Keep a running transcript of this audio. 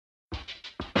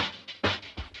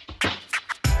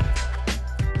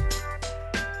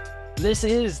This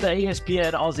is the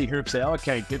ESPN Aussie Hoops Hour.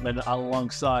 Kate Pittman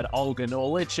alongside Olga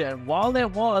Norlich. And while there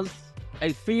was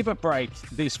a fever break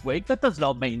this week, that does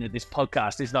not mean that this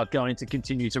podcast is not going to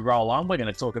continue to roll on. We're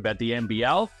going to talk about the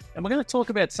NBL, and we're going to talk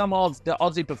about some of the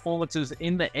Aussie performances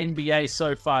in the NBA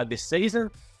so far this season.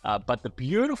 But the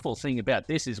beautiful thing about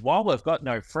this is while we've got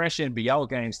no fresh NBL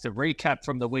games to recap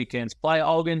from the weekend's play,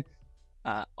 Olga,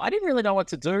 I didn't really know what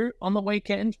to do on the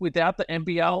weekend without the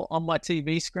NBL on my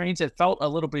TV screens. It felt a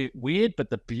little bit weird, but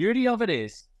the beauty of it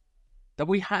is that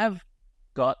we have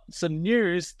got some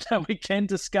news that we can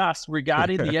discuss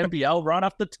regarding the NBL right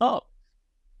off the top.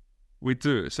 We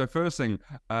do. So first thing,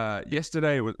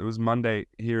 yesterday, it was Monday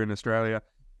here in Australia,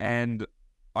 and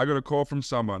I got a call from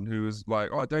someone who was like,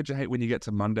 "Oh, don't you hate when you get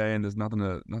to Monday and there's nothing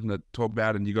to talk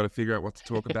about and you got to figure out what to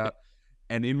talk about?"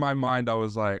 And in my mind, I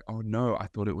was like, "Oh no, I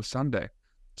thought it was Sunday."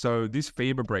 So this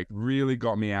fever break really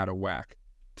got me out of whack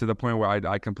to the point where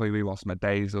I completely lost my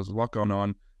days. There was a lot going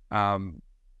on.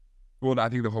 Well, I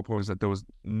think the whole point was that there was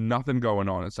nothing going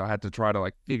on, and so I had to try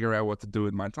to figure out what to do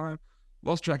with my time.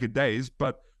 Lost track of days,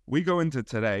 but we go into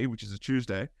today, which is a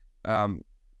Tuesday,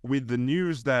 with the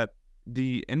news that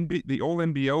the All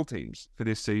NBL teams for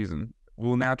this season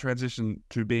will now transition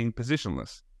to being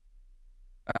positionless,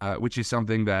 which is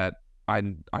something that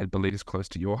I believe is close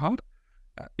to your heart.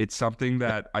 It's something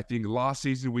that I think last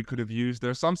season we could have used. There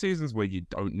are some seasons where you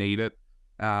don't need it.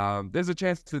 There's a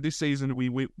chance that this season we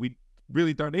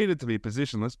really don't need it to be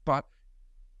positionless, but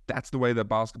that's the way that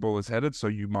basketball is headed, so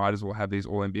you might as well have these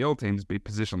All-NBL teams be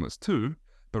positionless too.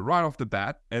 But right off the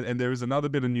bat, and there is another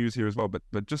bit of news here as well, but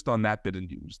just on that bit of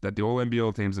news, that the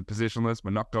All-NBL teams are positionless.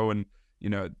 We're not going,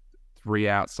 3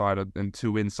 outside and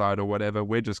 2 inside or whatever.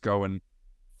 We're just going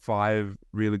 5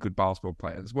 really good basketball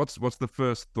players. What's the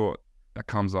first thought that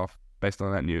comes off based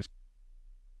on that news?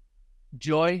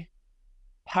 Joy,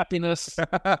 happiness,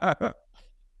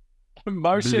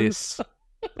 emotions.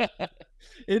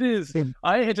 It is.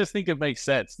 I just think it makes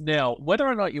sense. Now, whether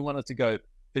or not you wanted to go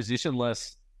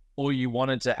positionless or you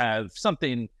wanted to have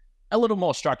something a little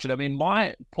more structured, I mean,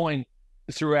 my point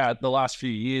throughout the last few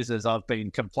years as I've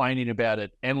been complaining about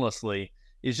it endlessly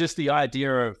is just the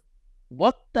idea of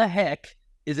what the heck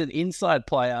is an inside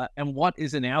player and what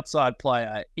is an outside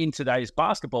player in today's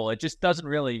basketball. It just doesn't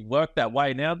really work that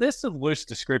way. Now, there's some loose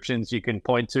descriptions you can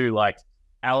point to, like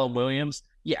Alan Williams.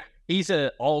 Yeah, he's an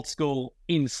old school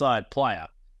inside player.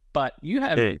 But you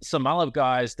have some other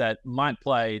guys that might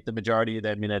play the majority of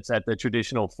their minutes at the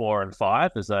traditional 4 and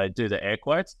 5, as they do the air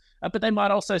quotes, but they might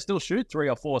also still shoot 3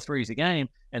 or 4 threes a game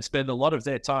and spend a lot of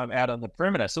their time out on the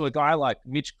perimeter. So a guy like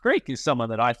Mitch Creek is someone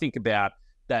that I think about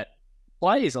that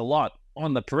plays a lot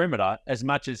on the perimeter as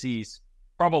much as his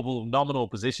probable nominal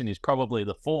position is probably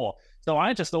the 4. So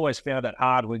I just always found it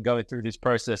hard when going through this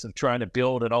process of trying to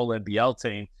build an All-NBL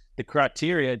team. The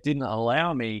criteria didn't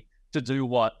allow me to do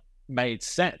what made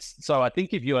sense. So I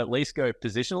think if you at least go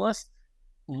positionless,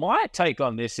 my take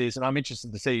on this is, and I'm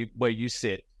interested to see where you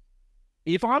sit,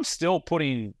 if I'm still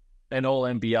putting an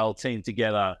All-NBL team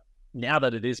together now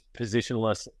that it is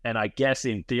positionless, and I guess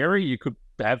in theory you could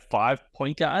have 5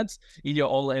 point guards in your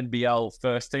All-NBL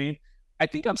first team, I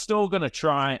think I'm still going to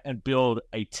try and build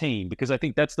a team, because I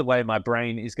think that's the way my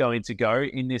brain is going to go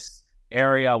in this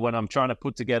area when I'm trying to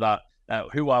put together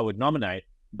who I would nominate.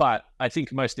 But I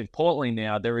think most importantly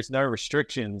now, there is no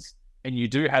restrictions, and you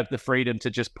do have the freedom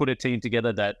to just put a team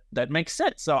together that makes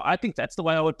sense. So I think that's the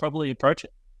way I would probably approach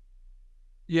it.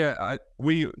 Yeah,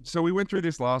 we went through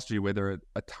this last year where there are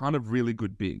a ton of really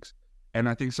good bigs. And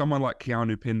I think someone like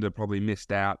Keanu Pinder probably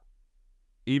missed out,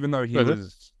 even though he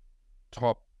was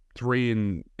top 3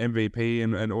 in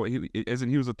MVP,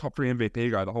 he was a top 3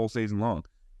 MVP guy the whole season long.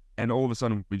 And all of a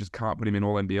sudden, we just can't put him in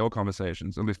all NBL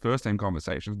conversations, at least first-team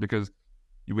conversations, because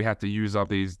we have to use up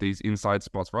these inside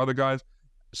spots for other guys.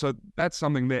 So that's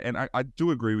something there. And I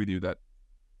do agree with you that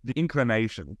the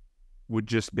inclination would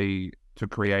just be to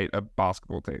create a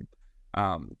basketball team.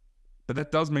 But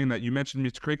that does mean that you mentioned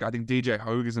Mitch Creek. I think DJ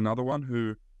Hogue is another one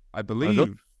who I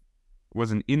believe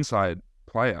was an inside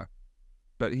player,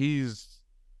 but he's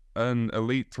an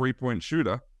elite 3-point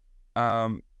shooter,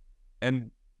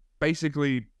 and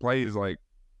basically plays like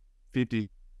 50-50,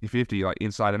 like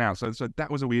inside and out. So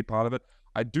that was a weird part of it.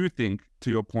 I do think, to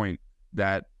your point,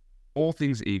 that all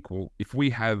things equal, if we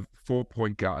have 4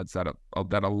 point guards that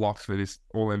are locked for this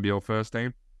All-NBL first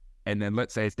team, and then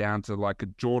let's say it's down to like a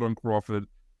Jordan Crawford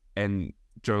and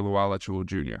Joe Luala-Chua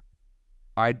Jr.,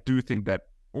 I do think that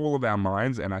all of our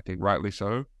minds, and I think rightly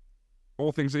so,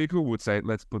 all things equal, would say,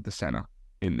 let's put the center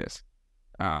in this.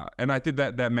 And I think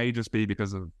that may just be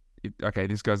because of, okay,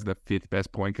 this guy's the 5th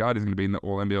best point guard, he's going to be in the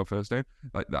All-NBL first team.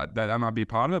 Like that might be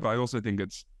part of it, but I also think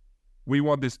we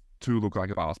want this to look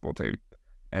like a basketball team.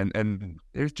 And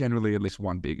there's generally at least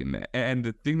one big in there. And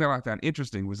the thing that I found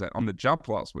interesting was that on the jump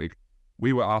last week,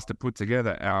 we were asked to put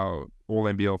together our all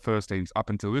NBL first teams up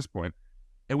until this point,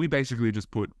 and we basically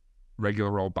just put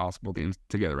regular old basketball teams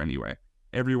together anyway.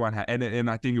 Everyone had, and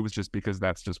I think it was just because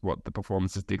that's just what the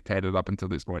performances dictated up until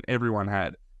this point. Everyone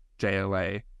had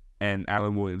JLA and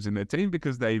Alan Williams in their team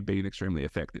because they've been extremely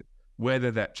effective.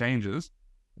 Whether that changes,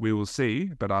 we will see.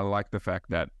 But I like the fact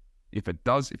that if that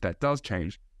does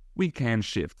change, we can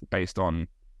shift based on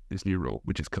this new rule,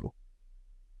 which is cool.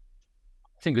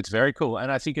 I think it's very cool.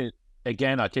 And I think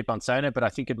again, I keep on saying it, but I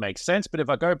think it makes sense. But if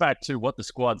I go back to what the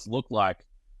squads looked like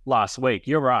last week,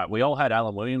 you're right. We all had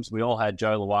Alan Williams. We all had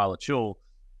Joe Lawala-Chul.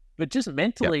 But just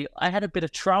mentally, I had a bit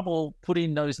of trouble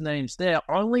putting those names there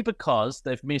only because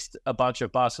they've missed a bunch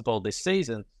of basketball this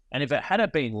season. And if it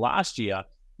had been last year,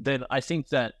 then I think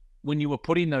that when you were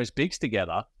putting those bigs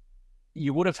together,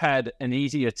 you would have had an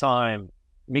easier time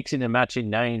mixing and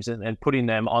matching names and putting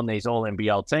them on these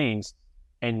all-NBL teams.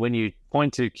 And when you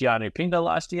point to Keanu Pinder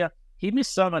last year, he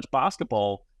missed so much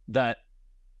basketball that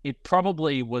it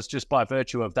probably was just by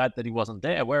virtue of that he wasn't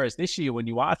there. Whereas this year, when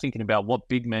you are thinking about what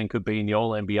big man could be in the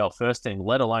all-NBL first team,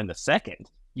 let alone the second,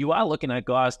 you are looking at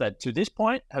guys that to this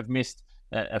point have missed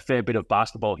a fair bit of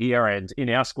basketball here. And in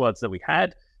our squads that we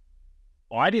had,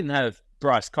 I didn't have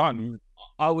Bryce Cotton.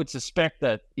 I would suspect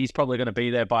that he's probably going to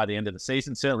be there by the end of the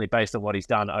season, certainly based on what he's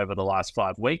done over the last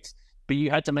 5 weeks. But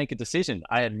you had to make a decision.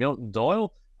 I had Milton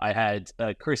Doyle, I had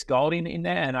Chris Golding in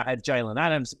there, and I had Jalen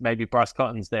Adams. Maybe Bryce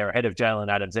Cotton's there ahead of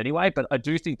Jalen Adams anyway, but I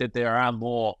do think that there are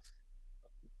more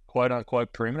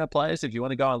quote-unquote perimeter players. If you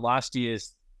want to go on last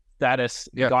year's status,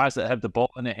 guys that have the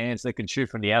ball in their hands that can shoot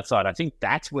from the outside, I think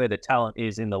that's where the talent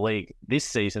is in the league this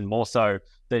season, more so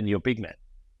than your big men.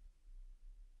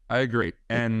 I agree.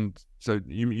 And so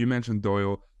you mentioned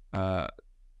Doyle,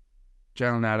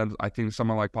 Jalen Adams. I think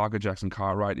someone like Parker Jackson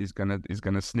Cartwright is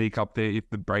gonna sneak up there if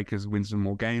the Breakers win some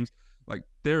more games. Like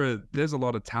there's a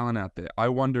lot of talent out there. I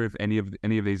wonder if any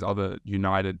of these other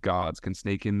United guards can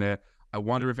sneak in there. I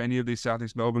wonder if any of these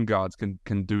Southeast Melbourne guards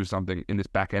can do something in this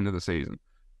back end of the season.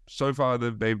 So far,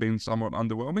 they've been somewhat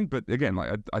underwhelming, but again,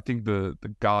 like I think the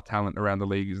guard talent around the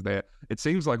league is there. It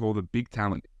seems like all the big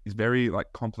talent is very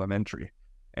like complementary.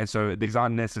 And so these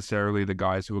aren't necessarily the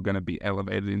guys who are going to be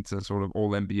elevated into sort of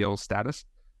all NBL status,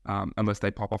 unless they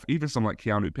pop off. Even someone like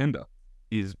Keanu Pinder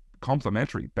is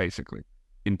complementary, basically,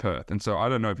 in Perth. And so I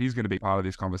don't know if he's going to be part of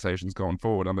these conversations going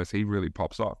forward unless he really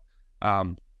pops off.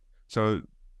 So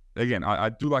again, I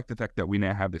do like the fact that we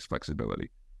now have this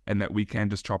flexibility and that we can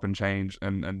just chop and change.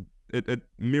 And it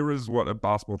mirrors what a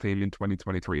basketball team in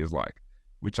 2023 is like,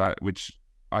 which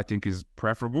I think is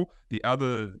preferable. The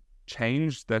other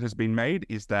change that has been made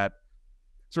is that,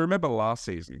 so remember last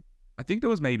season, I think there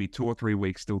was maybe 2 or 3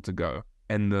 weeks still to go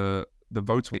and the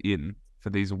votes were in for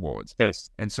these awards. Yes.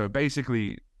 And so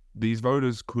basically these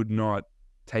voters could not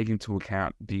take into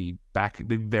account the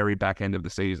very back end of the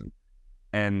season.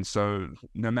 And so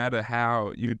no matter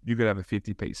how you could have a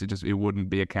 50 piece, it wouldn't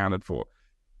be accounted for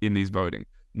in these voting.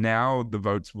 Now the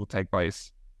votes will take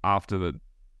place after the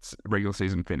regular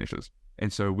season finishes.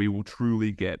 And so we will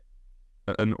truly get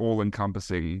an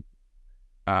all-encompassing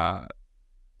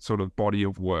sort of body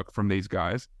of work from these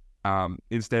guys,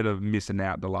 instead of missing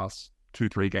out the last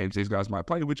 2-3 games these guys might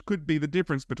play, which could be the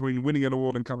difference between winning an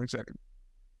award and coming second.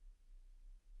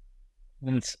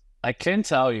 And I can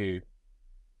tell you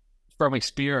from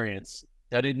experience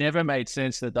that it never made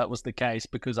sense that was the case,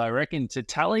 because I reckon to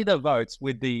tally the votes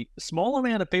with the small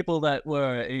amount of people that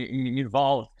were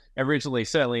involved originally,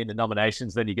 certainly in the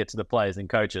nominations, then you get to the players and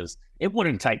coaches, it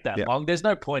wouldn't take that long. There's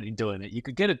no point in doing it. You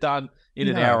could get it done in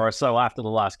an hour or so after the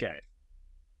last game.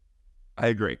 I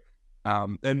agree.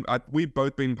 And we've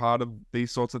both been part of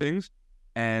these sorts of things.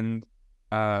 And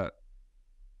the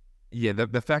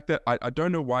fact that I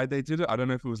don't know why they did it. I don't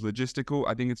know if it was logistical.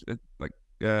 I think it's like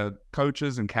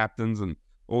coaches and captains and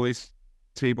all these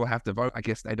people have to vote. I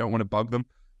guess they don't want to bug them.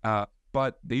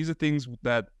 But these are things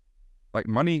that, like,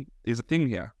 money is a thing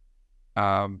here.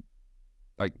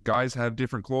 Like, guys have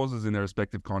different clauses in their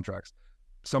respective contracts.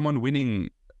 Someone winning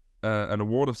an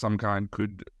award of some kind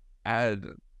could add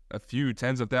a few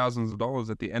tens of thousands of dollars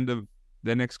at the end of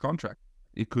their next contract.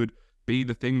 It could be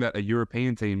the thing that a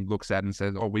European team looks at and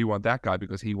says, oh, we want that guy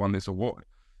because he won this award.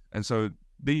 And so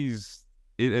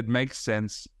it makes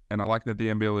sense. And I like that the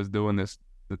NBL is doing this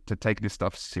to take this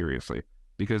stuff seriously,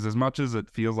 because as much as it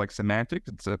feels like semantics,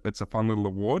 it's a fun little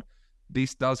award.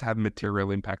 This does have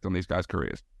material impact on these guys'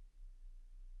 careers.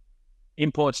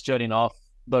 Imports jutting off,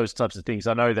 those types of things,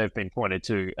 I know they've been pointed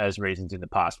to as reasons in the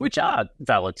past, which are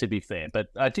valid, to be fair. But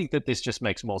I think that this just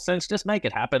makes more sense. Just make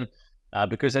it happen.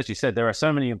 because as you said, there are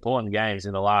so many important games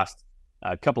in the last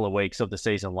couple of weeks of the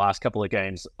season, last couple of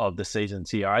games of the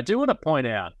seasons here. I do want to point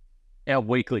out our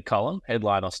weekly column,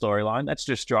 headline or storyline, that's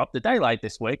just dropped a day late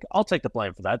this week. I'll take the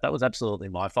blame for that. That was absolutely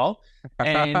my fault.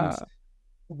 And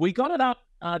we got it up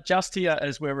just here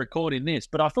as we're recording this,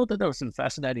 but I thought that there were some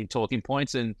fascinating talking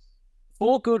points, and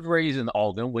for good reason,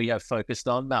 Olgun. We have focused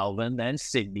on Melbourne and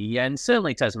Sydney and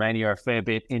certainly Tasmania a fair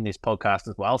bit in this podcast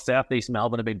as well. Southeast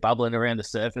Melbourne have been bubbling around the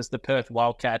surface, the Perth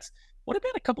Wildcats. What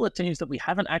about a couple of teams that we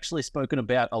haven't actually spoken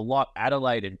about a lot,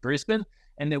 Adelaide and Brisbane?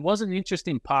 And there was an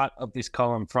interesting part of this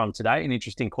column from today, an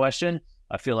interesting question.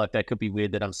 I feel like that could be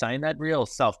weird that I'm saying that, real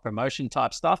self-promotion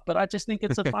type stuff, but I just think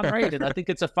it's a fun read, and I think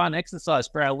it's a fun exercise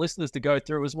for our listeners to go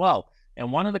through as well.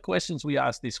 And one of the questions we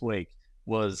asked this week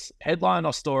was headline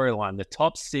or storyline, the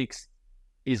top 6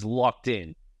 is locked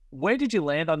in. Where did you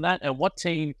land on that, and what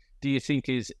team do you think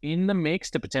is in the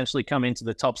mix to potentially come into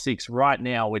the top 6 right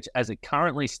now, which as it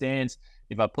currently stands,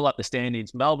 if I pull up the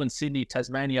standings, Melbourne, Sydney,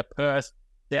 Tasmania, Perth,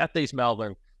 Southeast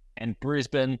Melbourne, and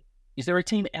Brisbane. Is there a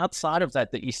team outside of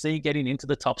that you see getting into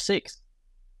the top 6?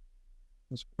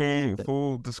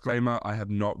 Full disclaimer, I have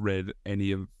not read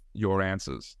any of your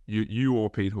answers. You or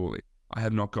Pete Hawley. I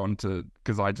have not gone to,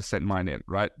 because I just sent mine in,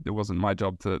 right? It wasn't my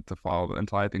job to file the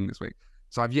entire thing this week.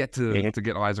 So I've yet to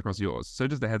get eyes across yours. So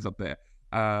just a heads up there.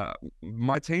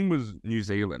 My team was New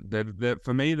Zealand.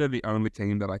 For me, they're the only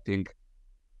team that I think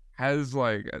has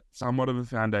like somewhat of a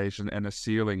foundation and a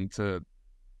ceiling to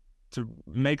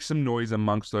make some noise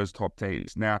amongst those top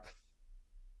teams. Now,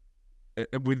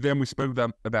 with them, we spoke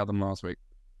about them last week.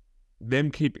 Them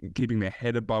keeping their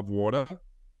head above water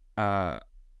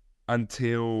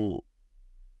until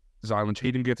Zylan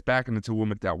Cheatham gets back and until Will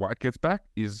McDowell-White gets back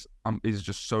is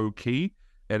just so key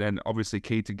and obviously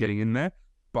key to getting in there.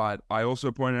 But I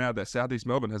also pointed out that Southeast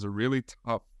Melbourne has a really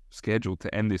tough schedule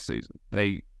to end this season.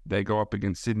 They go up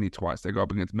against Sydney twice. They go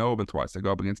up against Melbourne twice. They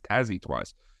go up against Tassie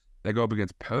twice. They go up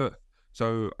against Perth.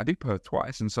 So I think Perth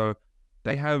twice. And so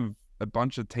they have a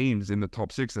bunch of teams in the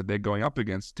top 6 that they're going up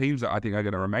against, teams that I think are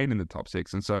going to remain in the top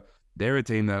 6. And so they're a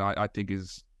team that I think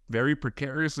is very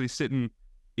precariously sitting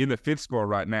in the 5th spot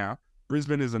right now.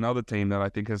 Brisbane is another team that I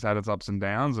think has had its ups and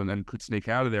downs and could sneak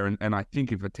out of there. And I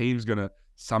think if a team's going to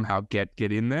somehow get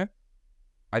in there,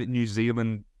 I think New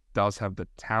Zealand does have the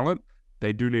talent.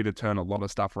 They do need to turn a lot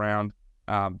of stuff around.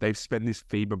 They've spent this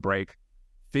FIBA break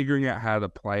figuring out how to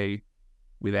play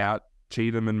without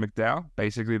Cheatham and McDowell.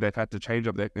 Basically, they've had to change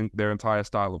up their entire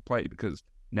style of play because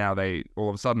now they all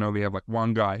of a sudden only have like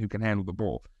one guy who can handle the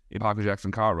ball in Parker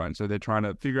Jackson-Cartwright. So they're trying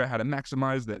to figure out how to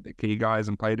maximize their key guys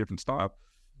and play a different style.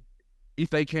 If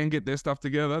they can get their stuff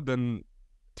together, then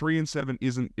 3-7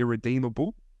 isn't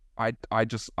irredeemable. I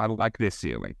like their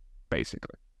ceiling,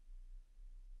 basically.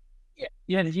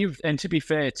 Yeah, and to be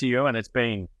fair to you, and it's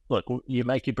been, look, you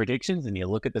make your predictions and you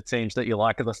look at the teams that you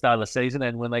like at the start of the season,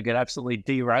 and when they get absolutely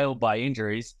derailed by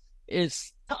injuries,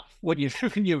 it's tough when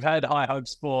you've had high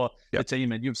hopes for the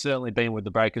team, and you've certainly been with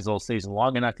the Breakers all season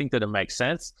long, and I think that it makes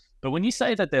sense. But when you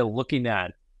say that they're looking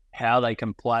at how they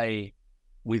can play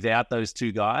without those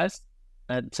two guys,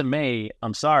 to me,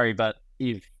 I'm sorry, but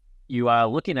if you are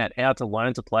looking at how to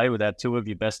learn to play without 2 of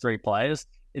your best 3 players,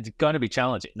 it's going to be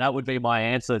challenging. That would be my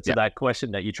answer to that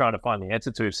question that you're trying to find the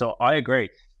answer to. So I agree.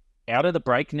 Out of the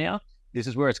break now, this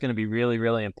is where it's going to be really,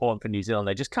 really important for New Zealand.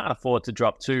 They just can't afford to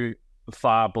drop too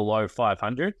far below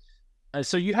 500.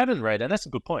 So you haven't read, and that's a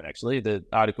good point, actually. The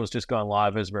article's just gone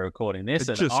live as we're recording this.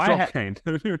 It's just shocking.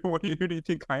 Who do you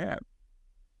think I am?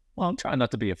 Well, I'm trying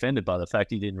not to be offended by the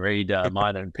fact you didn't read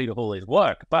mine and Peter Hawley's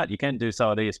work, but you can do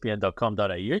so at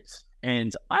espn.com.au.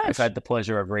 And I have had the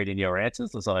pleasure of reading your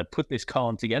answers as I put this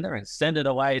column together and send it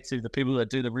away to the people that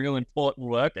do the real important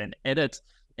work and edit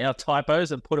our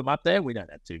typos and put them up there. We don't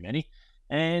have too many.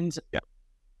 And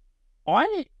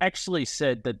I actually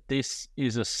said that this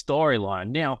is a storyline.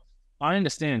 Now, I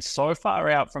understand so far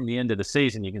out from the end of the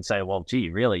season, you can say, well, gee,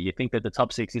 really? You think that the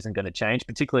top 6 isn't going to change,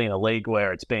 particularly in a league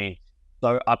where it's been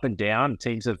so up and down,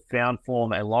 teams have found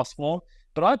form and lost form?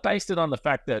 But I based it on the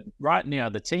fact that right now,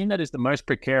 the team that is the most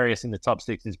precarious in the top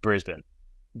 6 is Brisbane.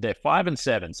 They're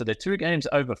 5-7, so they're 2 games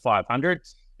over 500.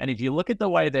 And if you look at the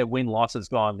way their win-loss has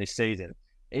gone this season,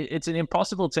 it's an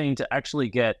impossible team to actually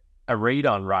get a read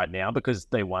on right now because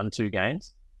they won 2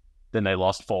 games, then they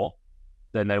lost 4,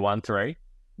 then they won 3,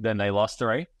 then they lost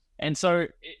 3. And so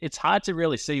it's hard to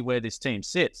really see where this team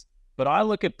sits. But I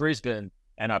look at Brisbane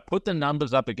and I put the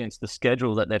numbers up against the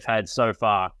schedule that they've had so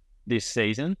far this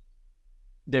season.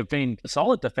 They've been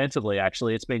solid defensively,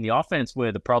 actually. It's been the offense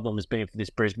where the problem has been for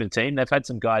this Brisbane team. They've had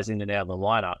some guys in and out of the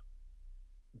lineup,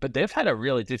 but they've had a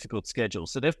really difficult schedule.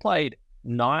 So they've played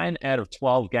 9 out of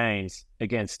 12 games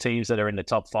against teams that are in the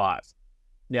top 5.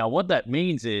 Now, what that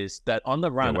means is that on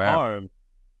the run home,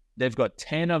 they've got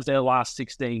 10 of their last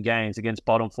 16 games against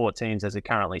bottom 4 teams as it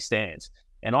currently stands.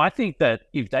 And I think that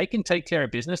if they can take care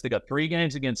of business, they've got 3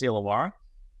 games against Illawarra.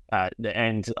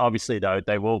 And obviously, though,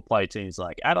 they will play teams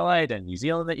like Adelaide and New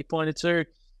Zealand that you pointed to.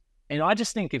 And I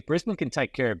just think if Brisbane can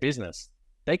take care of business,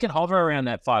 they can hover around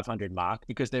that 500 mark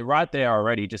because they're right there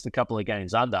already, just a couple of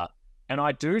games under. And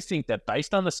I do think that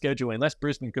based on the schedule, unless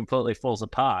Brisbane completely falls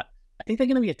apart, I think they're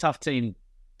going to be a tough team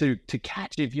to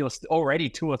catch if you're already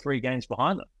 2 or 3 games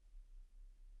behind them.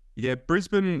 Yeah,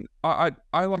 Brisbane, I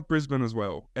like Brisbane as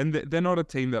well. And they're not a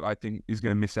team that I think is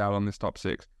going to miss out on this top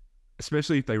 6,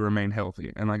 especially if they remain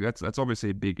healthy. And like that's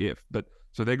obviously a big if. But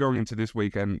so they're going into this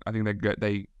weekend. I think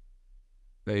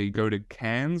they go to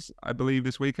Cairns, I believe,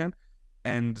 this weekend.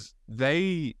 And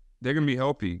they're going to be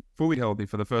healthy, fully healthy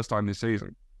for the first time this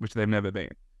season, which they've never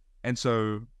been. And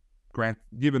so,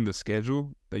 given the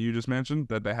schedule that you just mentioned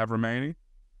that they have remaining,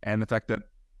 and the fact that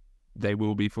they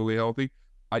will be fully healthy,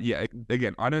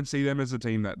 again, I don't see them as a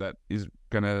team that is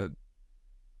going to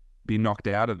be knocked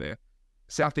out of there.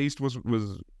 Southeast was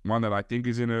one that I think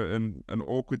is in an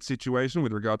awkward situation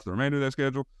with regard to the remainder of their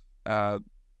schedule.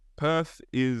 Perth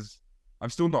is... I'm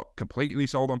still not completely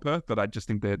sold on Perth, but I just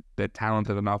think they're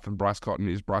talented enough, and Bryce Cotton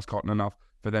enough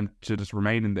for them to just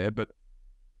remain in there. But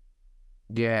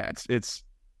yeah, it's.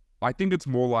 I think it's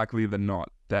more likely than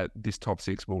not that this top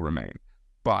 6 will remain.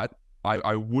 But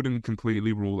I wouldn't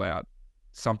completely rule out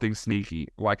something sneaky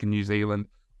like in New Zealand.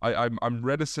 I'm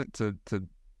reticent to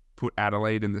put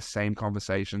Adelaide in the same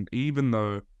conversation, even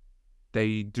though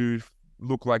they do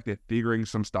look like they're figuring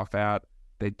some stuff out.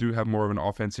 They do have more of an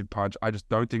offensive punch. I just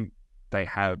don't think they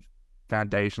have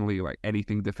foundationally like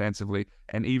anything defensively.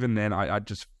 And even then, I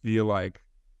just feel like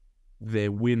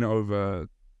their win over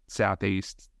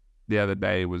Southeast the other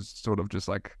day was sort of just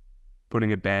like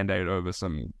putting a Band-Aid over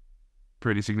some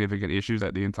pretty significant issues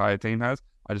that the entire team has.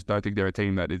 I just don't think they're a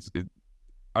team that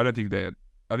I think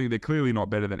they're clearly not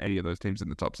better than any of those teams in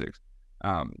the top 6.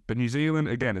 But New Zealand,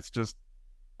 again,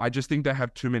 I just think they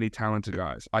have too many talented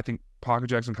guys. I think Parker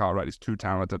Jackson-Cartwright is too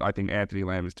talented. I think Anthony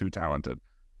Lamb is too talented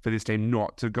for this team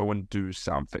not to go and do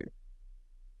something.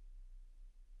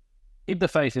 Keep the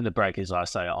faith in the breakers, I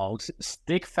say, old.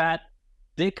 Stick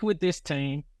with this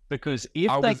team, because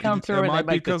if they come through and they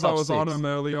make the top 6... I was on them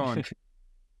early on.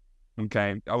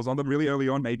 Okay, I was on them really early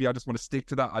on. Maybe I just want to stick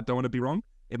to that. I don't want to be wrong.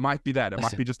 It might be that. It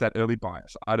might be just that early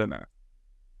bias. I don't know.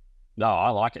 No,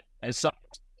 I like it.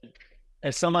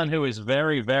 As someone who is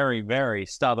very, very, very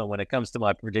stubborn when it comes to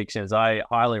my predictions, I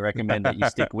highly recommend that you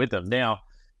stick with them. Now,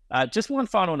 just one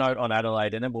final note on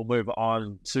Adelaide, and then we'll move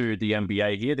on to the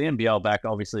NBA here. The NBL back,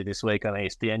 obviously, this week on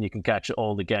ESPN. You can catch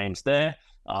all the games there.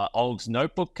 Old's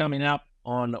Notebook coming up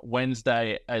on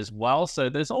Wednesday as well. So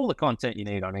there's all the content you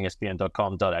need on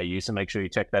espn.com.au, so make sure you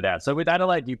check that out. So with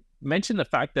Adelaide, you mentioned the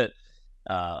fact that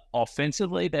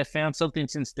offensively, they found something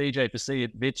since DJ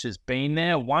Vasiljevic has been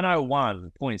there.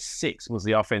 101.6 was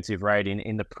the offensive rating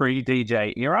in the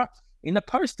pre-DJ era. In the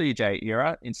post-DJ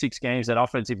era, in 6 games, that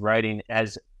offensive rating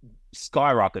has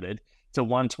skyrocketed to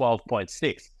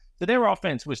 112.6. So their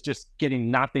offense was just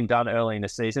getting nothing done early in the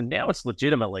season. Now it's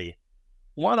legitimately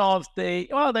one of they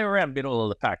were around middle of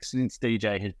the pack since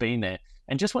DJ has been there.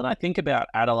 And just when I think about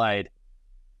Adelaide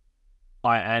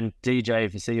and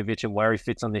DJ Vasiljevic and where he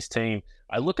fits on this team,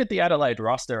 I look at the Adelaide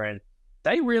roster and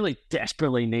they really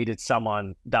desperately needed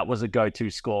someone that was a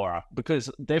go-to scorer, because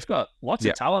they've got lots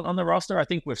of talent on the roster. I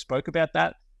think we've spoke about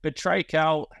that. But Trey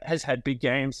Cal has had big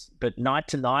games, but night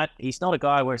to night, he's not a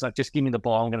guy where it's like, just give me the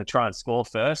ball, I'm going to try and score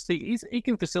first. He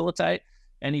can facilitate,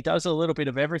 and he does a little bit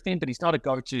of everything, but he's not a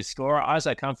go-to scorer.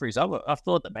 Isaac Humphries, I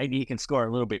thought that maybe he can score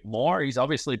a little bit more. He's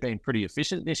obviously been pretty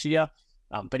efficient this year.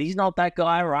 But he's not that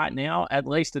guy right now, at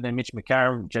least. And then Mitch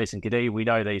McCarron, Jason Kadee, we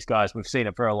know these guys. We've seen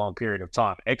it for a long period of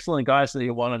time. Excellent guys that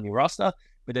you want on your roster,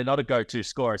 but they're not a go-to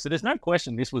scorer. So there's no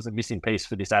question this was a missing piece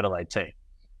for this Adelaide team.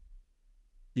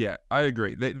 Yeah, I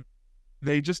agree.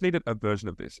 They just needed a version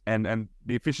of this, and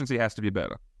the efficiency has to be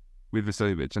better with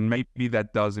Vasiljevic. And maybe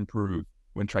that does improve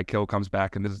when Trey Kell comes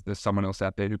back and there's someone else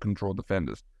out there who can draw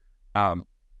defenders.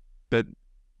 But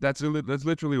that's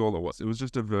literally all it was. It was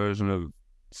just a version of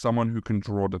someone who can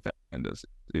draw defenders.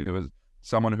 It was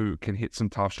someone who can hit some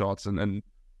tough shots and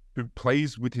who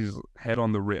plays with his head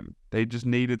on the rim. They just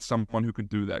needed someone who could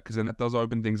do that, because then that does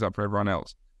open things up for everyone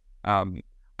else. I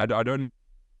don't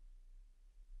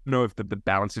know if the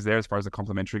balance is there as far as the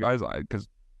complementary guys, because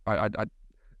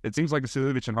it seems like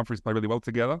Vasiljevic and Humphries play really well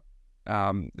together,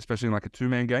 especially in like a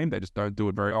 2-man game. They just don't do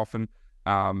it very often.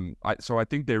 So I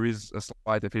think there is a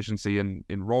slight deficiency in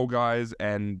role guys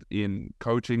and in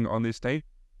coaching on this team,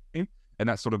 and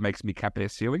that sort of makes me cap their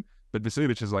ceiling. But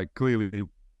Vasiljevic has like clearly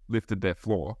lifted their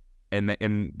floor, and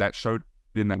that showed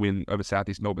in that win over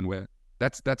Southeast Melbourne, where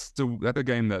that's a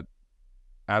game that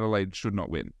Adelaide should not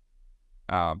win.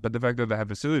 But the fact that they have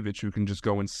Vasiljevic who can just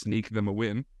go and sneak them a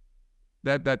win,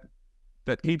 that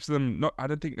keeps them not, I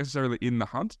don't think necessarily in the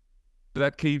hunt, but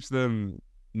that keeps them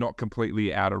not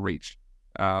completely out of reach.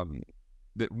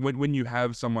 That when you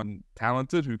have someone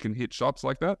talented who can hit shots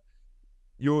like that,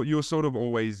 you're sort of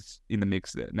always in the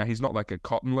mix there. Now, he's not like a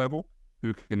Cotton level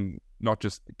who can not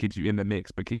just get you in the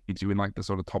mix, but keeps you in like the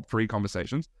sort of top 3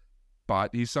 conversations.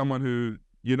 But he's someone who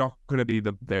you're not going to be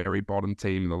the very bottom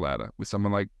team in the ladder with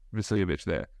someone like Vasiljevic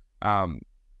there.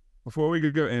 Before we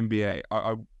could go NBA,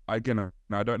 I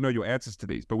don't know your answers to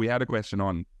these, but we had a question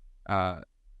on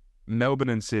Melbourne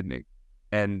and Sydney,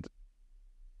 and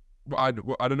I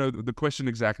don't know the question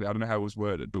exactly. I don't know how it was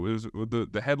worded, but it was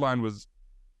the headline was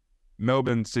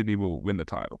Melbourne, Sydney will win the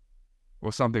title,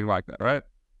 or something like that, right?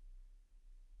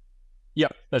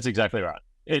 Yep, that's exactly right.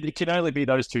 It can only be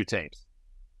those 2 teams.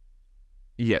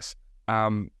 Yes.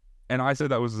 And I said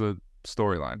that was the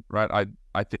storyline, right?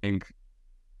 I think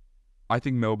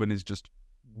Melbourne is just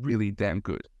really damn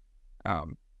good.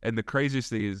 And the craziest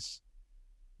thing is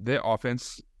their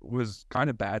offense was kind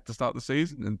of bad to start the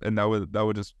season, and they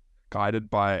were just guided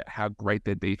by how great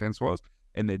their defense was,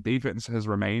 and their defense has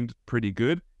remained pretty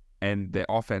good, and their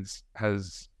offense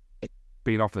has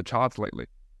been off the charts lately.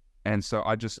 And so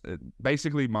I just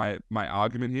basically my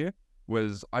argument here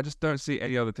was I just don't see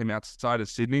any other team outside of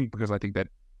Sydney, because I think they're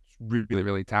really,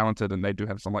 really talented and they do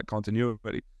have some like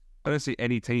continuity. I don't see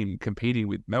any team competing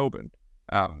with Melbourne.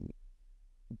 I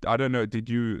don't know.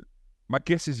 My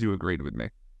guess is you agreed with me,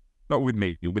 not with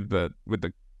me, with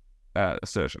the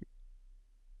assertion.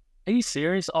 Are you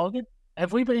serious, Olgan?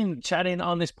 Have we been chatting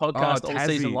on this podcast all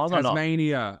season long or not?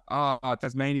 Tasmania.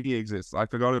 Tasmania exists. I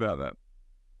forgot about that.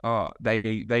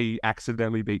 They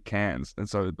accidentally beat Cairns, and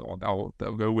so they'll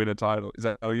go win a title. Is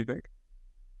that how you think?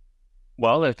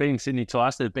 Well, they've been Sydney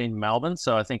twice. They've been Melbourne,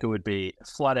 so I think it would be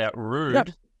flat out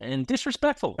rude and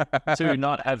disrespectful to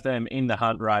not have them in the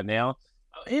hunt right now.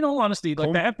 In all honesty,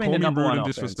 like they have been the number one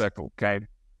offense. Disrespectful, okay?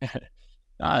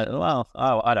 I don't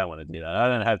want to do that. I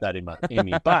don't have that in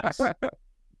me. But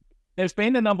there's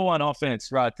been the number one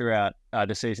offense right throughout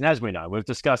the season, as we know. We've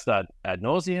discussed that ad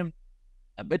nauseum.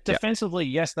 But defensively,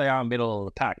 yes, they are middle of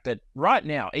the pack. But right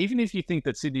now, even if you think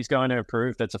that Sydney's going to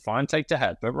improve, that's a fine take to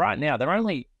have. But right now, they're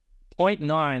only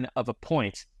 0.9 of a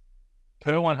point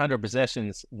per 100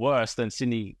 possessions worse than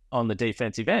Sydney on the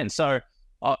defensive end. So,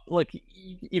 look,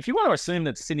 if you want to assume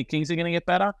that Sydney Kings are going to get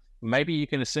better, maybe you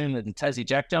can assume that the Tassie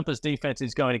Jack Jumpers defense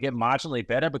is going to get marginally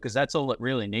better, because that's all it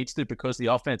really needs to, because the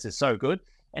offense is so good.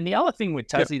 And the other thing with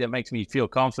Tassie that makes me feel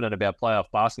confident about playoff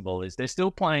basketball is they're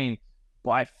still playing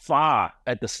by far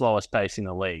at the slowest pace in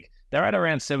the league. They're at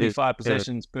around 75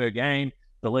 possessions per game.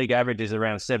 The league average is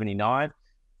around 79.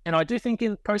 And I do think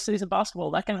in postseason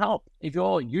basketball, that can help. If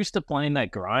you're used to playing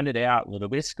that grinded out, a little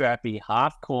bit scrappy,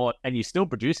 half court, and you're still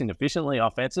producing efficiently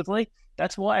offensively,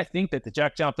 that's why I think that the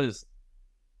Jack Jumpers,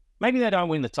 maybe they don't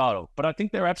win the title, but I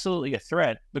think they're absolutely a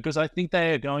threat, because I think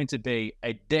they are going to be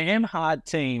a damn hard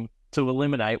team to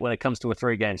eliminate when it comes to a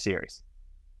 3-game series.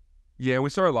 Yeah, we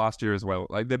saw it last year as well.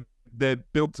 Like they're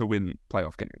built to win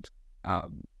playoff games,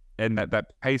 and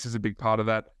that pace is a big part of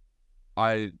that.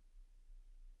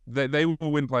 They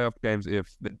will win playoff games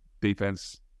if the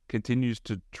defense continues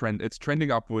to trend. It's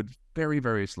trending upward very,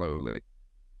 very slowly.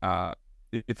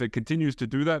 If it continues to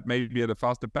do that, maybe at a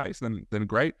faster pace, then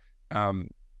great.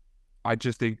 I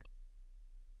just think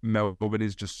Melbourne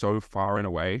is just so far and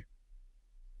away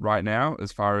right now,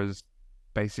 as far as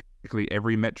basically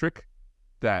every metric,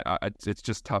 that it's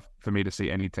just tough for me to see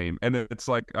any team. And it's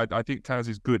like, I think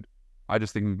Tassie's good. I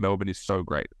just think Melbourne is so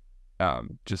great.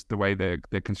 Just the way they're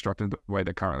constructed, the way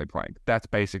they're currently playing. That's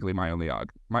basically my only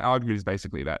argument. My argument is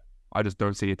basically that I just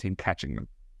don't see a team catching them.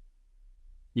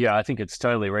 Yeah, I think it's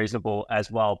totally reasonable as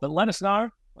well. But let us know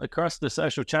across the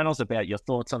social channels about your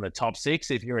thoughts on the top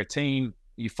 6. If you're a team,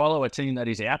 you follow a team that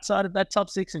is outside of that top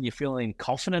 6 and you're feeling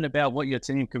confident about what your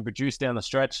team can produce down the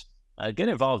stretch, get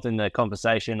involved in the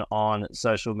conversation on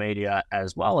social media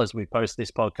as well as we post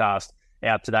this podcast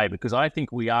out today, because I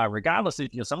think we are, regardless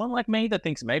if you're someone like me that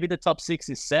thinks maybe the top 6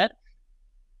 is set,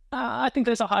 I think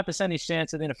there's a high percentage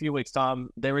chance that in a few weeks' time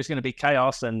there is going to be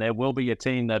chaos and there will be a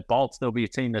team that bolts, there'll be a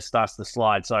team that starts to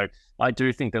slide. So I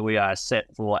do think that we are set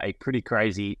for a pretty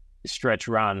crazy stretch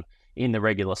run in the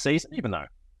regular season, even though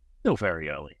still very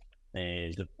early.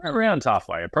 And around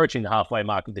halfway, approaching the halfway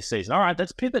mark of this season. All right,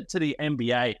 let's pivot to the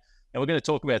NBA. and we're going to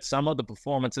talk about some of the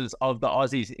performances of the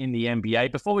Aussies in the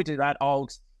NBA. Before we do that,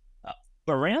 Olgs,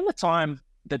 around the time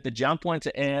that the jump went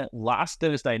to air last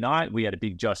Thursday night, we had a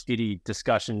big Josh Giddey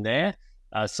discussion there.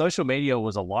 Social media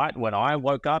was alight when I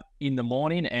woke up in the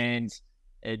morning, and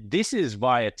this is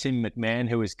via Tim McMahon,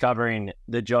 who is covering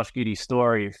the Josh Giddey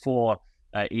story for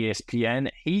ESPN.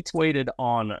 He tweeted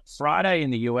on Friday in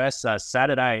the US,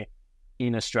 Saturday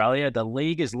in Australia, the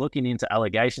league is looking into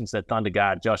allegations that Thunder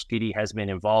guard Josh Giddey has been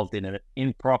involved in an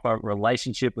improper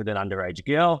relationship with an underage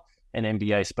girl. An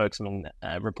NBA spokesman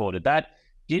reported that.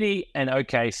 Giddey and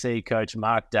OKC coach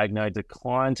Mark Daigneault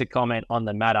declined to comment on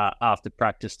the matter after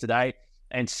practice today.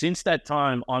 And since that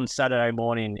time on Saturday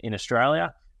morning in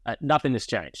Australia, nothing has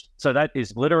changed. So that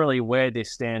is literally where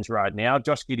this stands right now.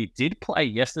 Josh Giddey did play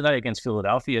yesterday against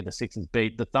Philadelphia. The Sixers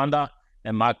beat the Thunder,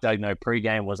 and Mark Daigneault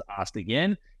pregame was asked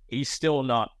again. He's still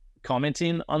not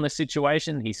commenting on the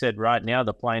situation. He said right now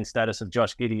the playing status of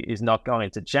Josh Giddey is not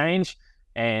going to change,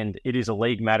 and it is a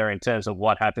league matter in terms of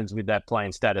what happens with that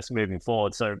playing status moving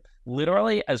forward. So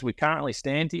literally, as we currently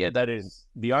stand here, that is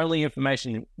the only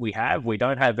information we have. We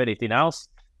don't have anything else,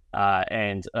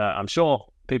 and I'm sure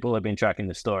people have been tracking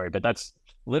the story, but that's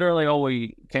literally all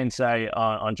we can say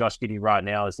on Josh Giddey right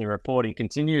now as the reporting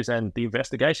continues and the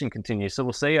investigation continues. So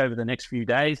we'll see over the next few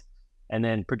days, and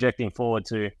then projecting forward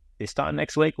to this time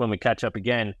next week when we catch up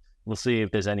again, we'll see if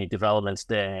there's any developments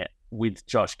there with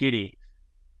Josh Giddey.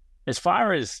 As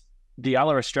far as the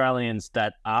other Australians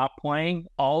that are playing,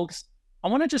 Olgs, I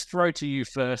want to just throw to you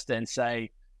first and say,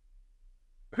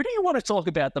 who do you want to talk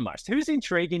about the most? Who's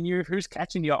intriguing you? Who's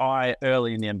catching your eye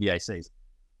early in the NBA season?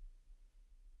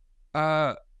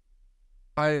 I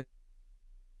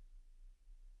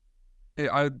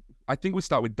think we'll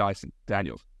start with Dyson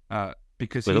Daniels,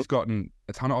 because he's gotten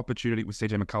a ton of opportunity with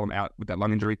CJ McCollum out with that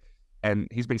lung injury, and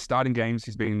he's been starting games.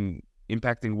 He's been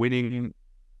impacting winning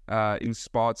in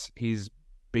spots. He's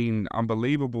been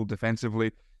unbelievable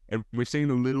defensively, and we've seen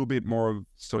a little bit more of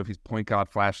sort of his point guard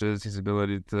flashes, his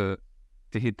ability to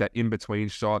hit that in between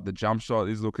shot. The jump shot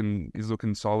is looking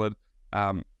solid.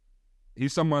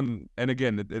 He's someone, and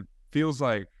again, it feels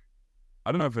like,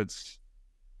 I don't know if it's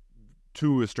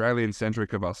too Australian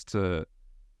centric of us to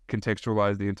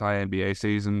contextualize the entire NBA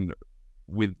season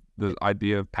with the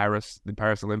idea of the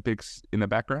Paris Olympics in the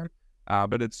background,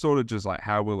 but it's sort of just like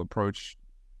how we'll approach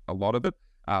a lot of it.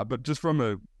 But just from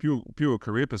a pure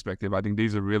career perspective, I think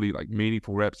these are really like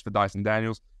meaningful reps for Dyson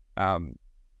Daniels.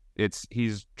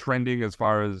 He's trending as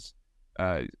far as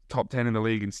top 10 in the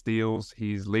league in steals.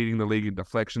 He's leading the league in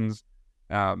deflections.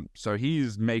 So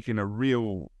he's making a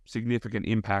real significant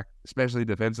impact, especially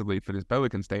defensively for this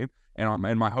Pelicans team.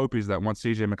 And my hope is that once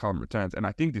CJ McCollum returns, and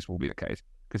I think this will be the case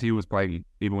because he was playing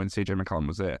even when CJ McCollum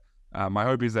was there. My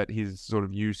hope is that his sort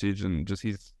of usage and just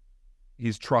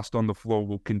his trust on the floor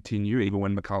will continue even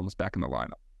when McCollum's back in the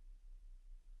lineup.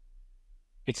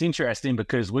 It's interesting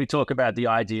because we talk about the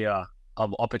idea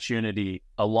of opportunity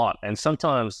a lot, and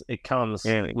sometimes it comes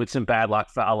with some bad luck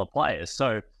for other players.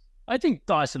 So I think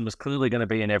Dyson was clearly going to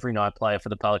be an every night player for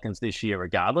the Pelicans this year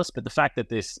regardless, but the fact that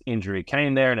this injury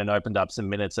came there and it opened up some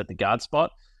minutes at the guard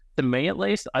spot, to me at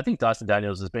least, I think Dyson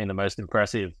Daniels has been the most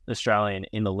impressive Australian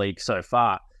in the league so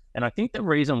far. And I think the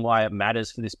reason why it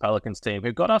matters for this Pelicans team,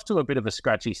 who got off to a bit of a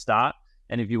scratchy start,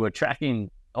 and if you were tracking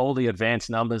all the advanced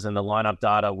numbers and the lineup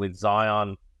data with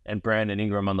Zion and Brandon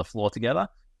Ingram on the floor together,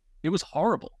 it was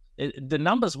horrible. The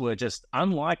numbers were just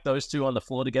unlike those two on the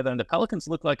floor together, and the Pelicans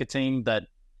look like a team that,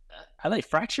 are they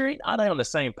fracturing? Are they on the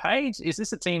same page? Is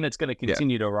this a team that's going to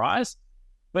continue to rise?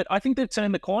 But I think they've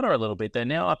turned the corner a little bit. They're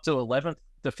now up to 11th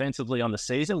defensively on the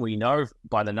season. We know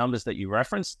by the numbers that you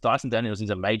referenced, Dyson Daniels is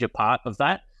a major part of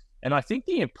that. And I think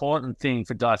the important thing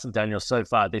for Dyson Daniels so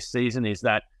far this season is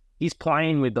that he's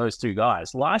playing with those two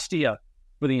guys. Last year,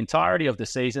 for the entirety of the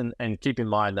season, and keep in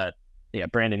mind that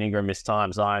Brandon Ingram missed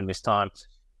time, Zion missed time,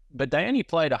 but they only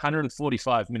played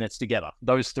 145 minutes together,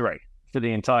 those three, for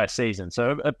the entire season.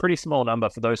 So a pretty small number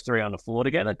for those three on the floor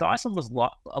together. Dyson was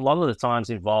a lot of the times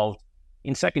involved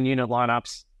in second unit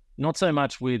lineups, not so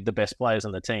much with the best players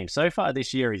on the team. So far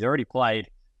this year, he's already played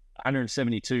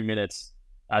 172 minutes.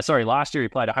 Last year he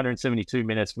played 172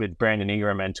 minutes with Brandon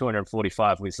Ingram and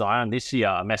 245 with Zion. This year,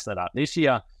 I messed that up. This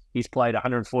year, he's played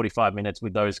 145 minutes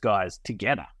with those guys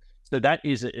together. So that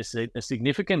is a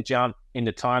significant jump in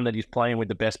the time that he's playing with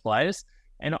the best players.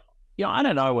 And I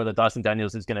don't know whether Dyson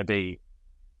Daniels is going to be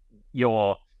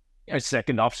your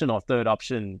second option or third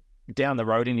option down the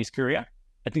road in his career.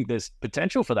 I think there's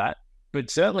potential for that. But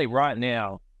certainly right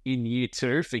now, in year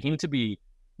two, for him to be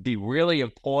the really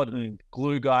important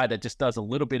glue guy that just does a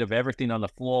little bit of everything on the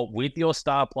floor with your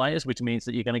star players, which means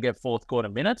that you're going to get fourth quarter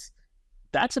minutes,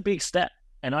 that's a big step.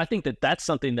 And I think that that's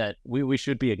something that we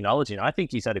should be acknowledging. I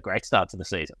think he's had a great start to the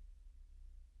season.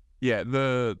 Yeah,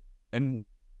 and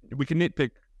we can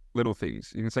nitpick little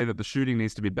things. You can say that the shooting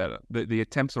needs to be better. The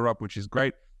attempts are up, which is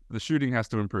great. The shooting has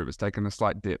to improve. It's taken a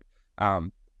slight dip.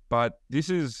 But this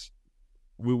is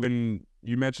when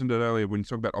you mentioned it earlier when you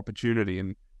talk about opportunity,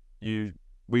 and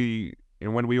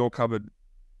when we all covered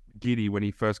Giddey when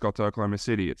he first got to Oklahoma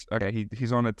City, it's okay.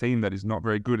 He's on a team that is not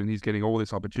very good, and he's getting all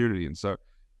this opportunity, and so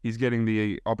he's getting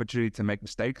the opportunity to make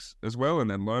mistakes as well, and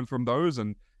then learn from those.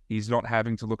 And he's not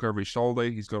having to look over his shoulder.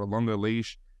 He's got a longer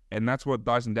leash, and that's what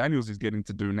Dyson Daniels is getting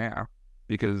to do now,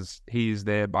 because he's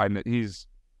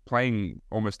playing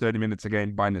almost 30 minutes a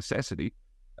game by necessity.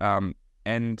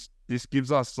 And this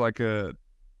gives us like a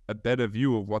better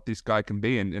view of what this guy can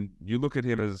be. And you look at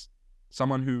him as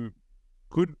someone who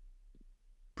could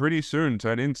pretty soon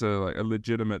turn into like a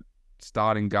legitimate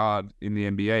starting guard in the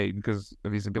NBA because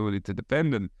of his ability to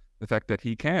defend and the fact that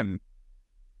he can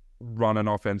run an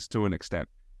offense to an extent.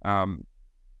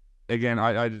 Again,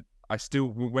 I still,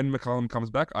 when McCollum comes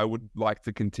back, I would like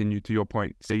to continue, to your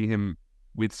point, see him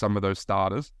with some of those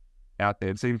starters out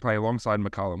there, see him play alongside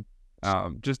McCollum,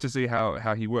 just to see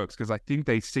how he works, because I think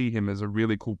they see him as a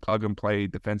really cool plug-and-play,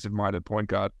 defensive-minded point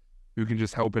guard who can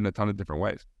just help in a ton of different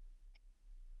ways.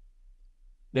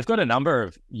 They've got a number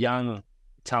of young,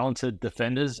 talented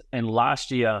defenders, and last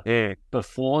year,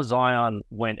 before Zion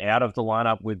went out of the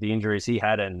lineup with the injuries he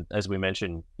had, and as we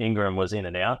mentioned, Ingram was in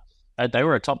and out, they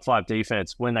were a top 5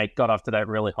 defense when they got off to that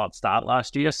really hot start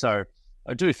last year. So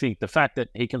I do think the fact that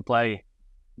he can play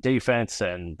defense,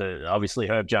 and obviously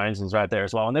Herb Jones is right there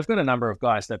as well, and they've got a number of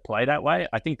guys that play that way,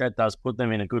 I think that does put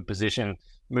them in a good position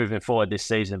moving forward this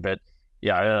season. But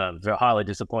yeah, I'm very highly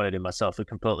disappointed in myself for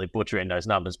completely butchering those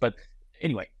numbers. But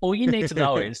anyway, all you need to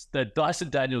know is that Dyson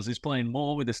Daniels is playing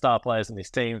more with the star players in this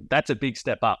team. That's a big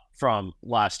step up from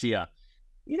last year.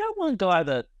 You know, one guy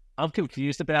that I'm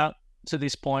confused about to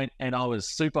this point, and I was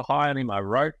super high on him. I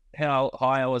wrote how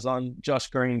high I was on Josh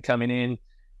Green coming in,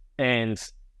 and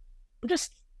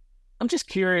I'm just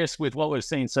curious with what we've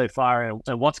seen so far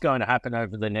and what's going to happen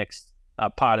over the next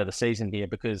part of the season here,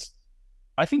 because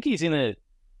I think he's in a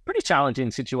pretty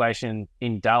challenging situation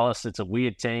in Dallas. It's a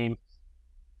weird team,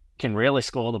 can really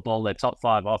score the ball, their top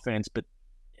 5 offense, but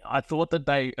I thought that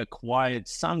they acquired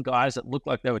some guys that looked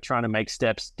like they were trying to make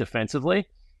steps defensively,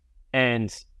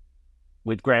 and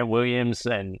with Grant Williams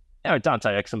and Dante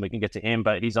Exum, we can get to him,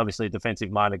 but he's obviously a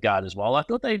defensive-minded guard as well. I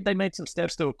thought they made some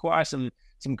steps to acquire some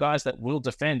guys that will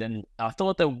defend, and I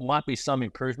thought there might be some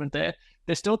improvement there.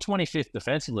 They're still 25th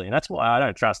defensively, and that's why I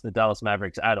don't trust the Dallas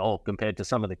Mavericks at all compared to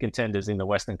some of the contenders in the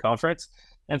Western Conference.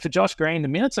 And for Josh Green, the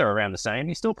minutes are around the same.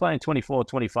 He's still playing 24,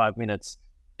 25 minutes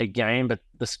a game, but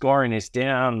the scoring is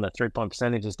down, the three-point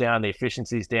percentage is down, the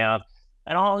efficiency is down.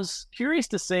 And I was curious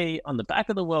to see on the back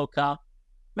of the World Cup,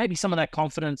 maybe some of that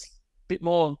confidence, a bit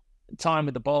more time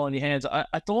with the ball in your hands.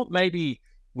 I thought maybe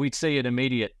we'd see an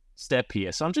immediate step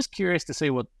here. So I'm just curious to see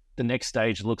what the next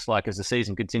stage looks like as the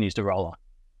season continues to roll on.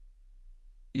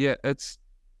 Yeah,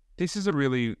 this is a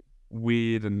really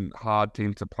weird and hard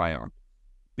team to play on,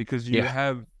 because you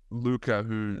have Luka,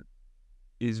 who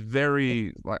is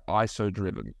very like ISO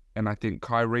driven, and I think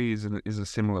Kyrie is a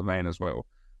similar vein as well.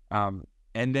 And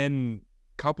then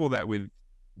couple that with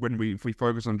if we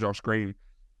focus on Josh Green,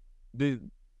 it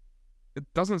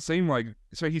doesn't seem like,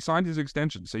 so he signed his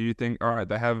extension. So you think, all right,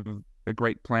 they have a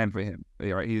great plan for him.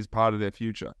 Right, he is part of their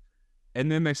future.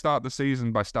 And then they start the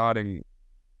season by starting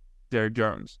Derrick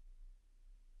Jones.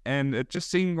 And it just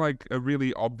seemed like a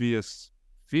really obvious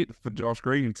fit for Josh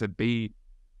Green to be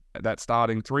that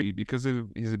starting 3 because of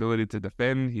his ability to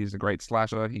defend. He's a great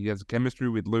slasher. He has chemistry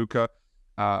with Luka.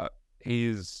 He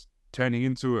is turning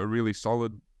into a really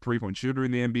solid 3-point shooter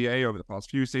in the NBA over the past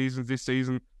few seasons. This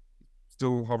season,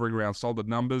 still hovering around solid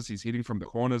numbers. He's hitting from the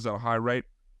corners at a high rate.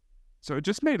 So it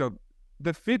just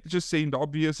the fit just seemed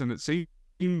obvious, and it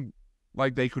seemed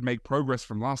like they could make progress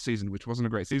from last season, which wasn't a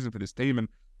great season for this team. And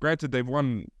granted, they've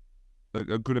won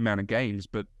a good amount of games,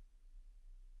 but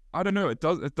I don't know. It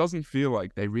doesn't feel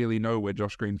like they really know where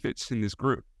Josh Green fits in this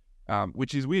group,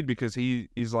 which is weird because he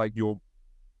is like your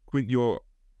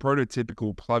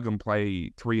prototypical plug and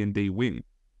play 3-and-D wing.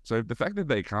 So the fact that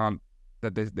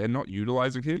they're not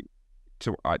utilizing him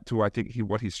to I think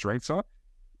what his strengths are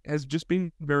has just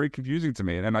been very confusing to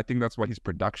me, and I think that's why his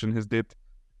production has dipped.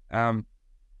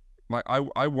 Like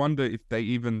I wonder if they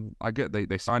even, I get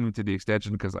they signed him to the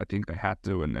extension because I think they had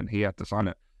to, and he had to sign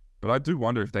it. But I do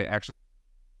wonder if they actually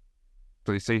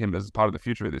see him as part of the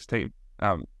future of this team,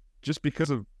 just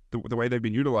because of the way they've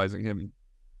been utilizing him,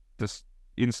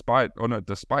 despite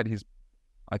his,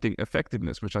 I think,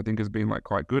 effectiveness, which I think has been like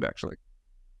quite good actually.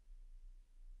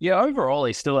 Yeah, overall,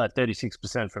 he's still at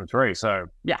 36% from three. So,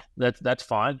 yeah, that's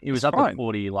fine. He was up at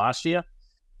 40 last year.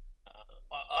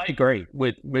 I agree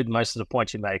with most of the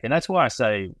points you make. And that's why I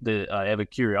say that I have a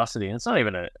curiosity. And it's not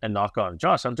even a knock on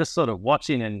Josh. I'm just sort of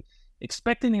watching and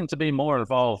expecting him to be more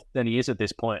involved than he is at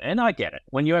this point. And I get it.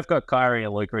 When you have got Kyrie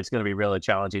and Luka, it's going to be really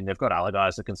challenging. They've got other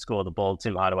guys that can score the ball.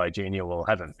 Tim Hardaway Jr. will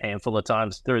have a handful of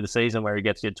times through the season where he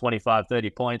gets you 25, 30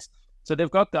 points. So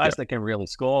they've got guys that can really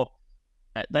score.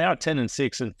 They are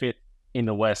 10-6 and fit in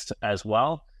the West as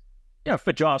well. You know,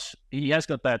 for Josh, he has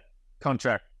got that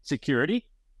contract security.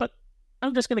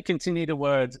 I'm just going to continue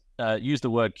to use the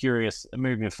word curious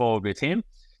moving forward with him.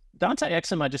 Dante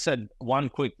Exum, I just said one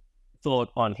quick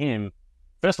thought on him.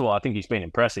 First of all, I think he's been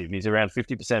impressive. He's around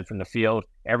 50% from the field.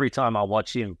 Every time I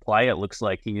watch him play, it looks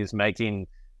like he is making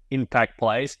impact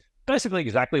plays. Basically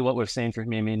exactly what we've seen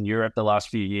from him in Europe the last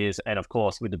few years. And of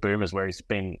course, with the Boomers, where he's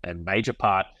been a major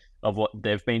part of what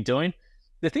they've been doing.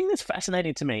 The thing that's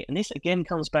fascinating to me, and this again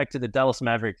comes back to the Dallas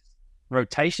Mavericks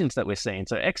rotations that we're seeing.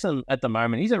 So Exum at the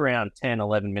moment, he's around 10,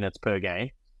 11 minutes per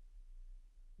game.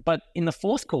 But in the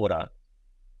fourth quarter,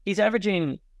 he's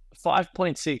averaging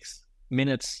 5.6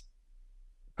 minutes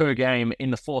per game in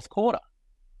the fourth quarter.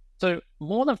 So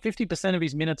more than 50% of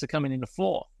his minutes are coming in the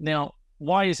fourth. Now,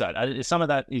 why is that? Some of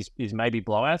that is maybe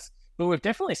blowouts, but we've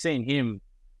definitely seen him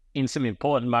in some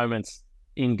important moments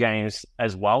in games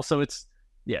as well. So it's,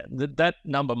 that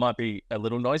number might be a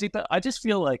little noisy, but I just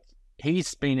feel like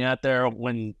he's been out there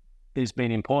when there's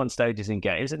been important stages in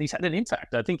games and he's had an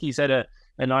impact. I think he's had a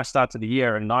nice start to the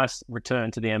year, a nice return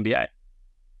to the NBA.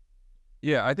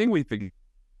 Yeah, I think we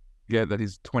forget that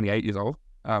he's 28 years old.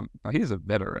 He's a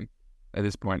veteran at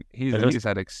this point. He's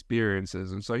had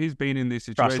experiences. And so he's been in these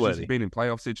situations. He's been in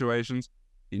playoff situations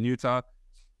in Utah.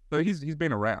 So he's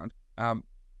been around.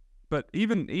 But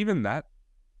even that,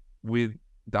 with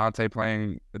Dante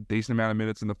playing a decent amount of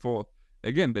minutes in the fourth,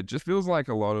 again, it just feels like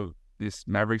a lot of this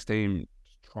Mavericks team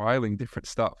trialing different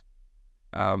stuff.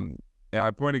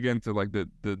 I point again to like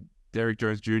the Derrick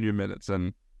Jones Jr. minutes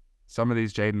and some of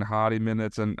these Jaden Hardy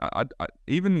minutes, and I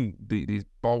even these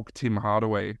bulk Tim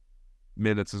Hardaway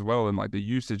minutes as well, and like the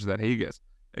usage that he gets.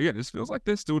 Again, it just feels like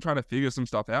they're still trying to figure some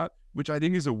stuff out, which I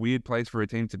think is a weird place for a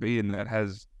team to be in that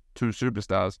has two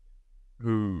superstars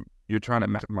who you're trying to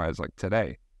maximize like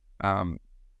today.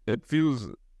 It feels,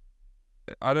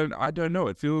 I don't know.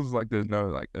 It feels like there's no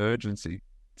like urgency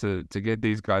to get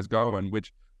these guys going,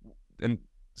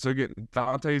 so again,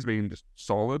 Dante's been just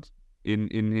solid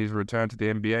in his return to the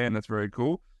NBA, and that's very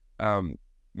cool.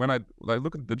 When I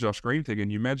look at the Josh Green thing,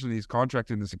 and you mentioned his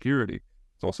contract in the security,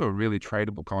 it's also a really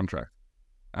tradable contract.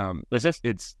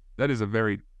 That is a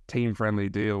very team-friendly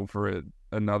deal for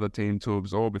another team to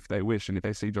absorb if they wish, and if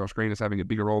they see Josh Green as having a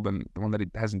bigger role than the one that he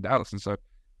has in Dallas. And so,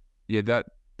 yeah,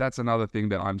 that's another thing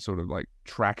that I'm sort of like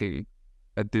tracking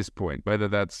at this point. Whether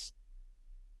that's,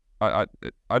 I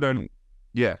don't,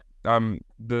 yeah.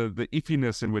 The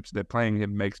iffiness in which they're playing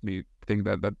him makes me think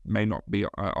that may not be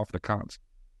off the cards.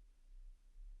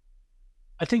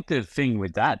 I think the thing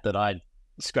with that I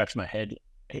scratch my head,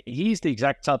 he's the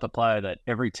exact type of player that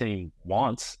every team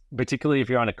wants, particularly if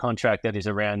you're on a contract that is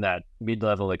around that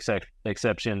mid-level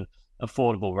exception,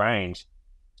 affordable range.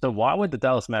 So why would the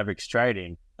Dallas Mavericks trade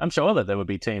him? I'm sure that there would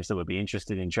be teams that would be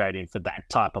interested in trading for that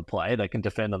type of player that can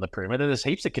defend on the perimeter. There's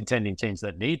heaps of contending teams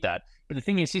that need that. But the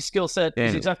thing is, his skill set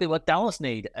is exactly what Dallas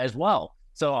need as well.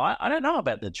 So I don't know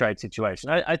about the trade situation.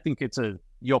 I think it's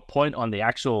your point on the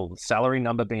actual salary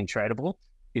number being tradable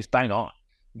is bang on.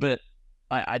 But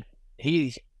I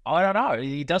don't know.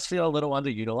 He does feel a little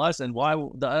underutilized. And I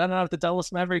don't know if the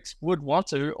Dallas Mavericks would want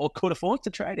to or could afford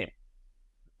to trade him.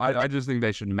 I just think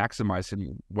they should maximize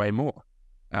him way more.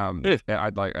 And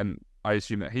I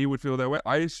assume that he would feel that way.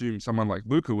 I assume someone like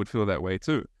Luka would feel that way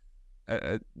too.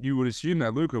 You would assume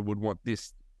that Luka would want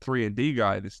this 3-and-D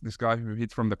guy, this guy who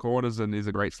hits from the corners and is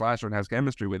a great slasher and has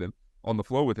chemistry with him on the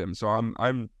floor with him. So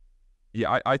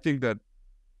I think that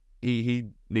he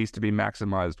needs to be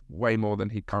maximized way more than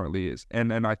he currently is,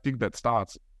 and I think that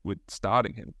starts with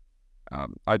starting him.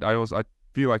 I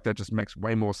feel like that just makes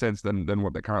way more sense than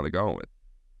what they're currently going with.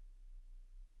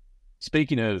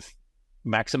 Speaking of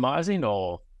maximizing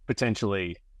or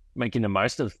potentially making the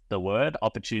most of the word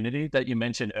opportunity that you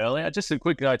mentioned earlier, just a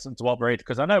quick note on Duop Reed,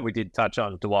 because I know we did touch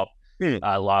on Duop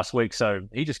last week. So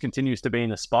he just continues to be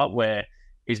in a spot where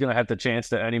he's going to have the chance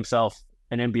to earn himself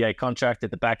an NBA contract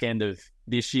at the back end of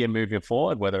this year moving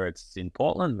forward, whether it's in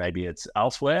Portland, maybe it's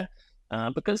elsewhere,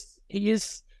 because he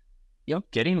is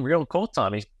getting real court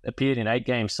time. He's appeared in 8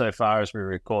 games so far as we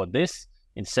record this.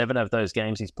 In 7 of those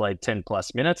games, he's played 10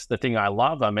 plus minutes. The thing I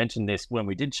love, I mentioned this when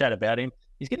we did chat about him,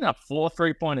 he's getting up 4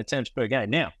 3-point attempts per game.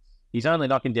 Now, He's only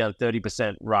knocking down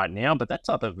 30% right now, but that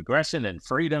type of aggression and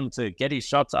freedom to get his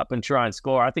shots up and try and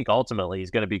score, I think ultimately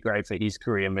is going to be great for his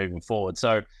career moving forward.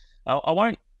 So I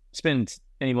won't spend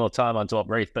any more time on Top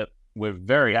Reef, but we're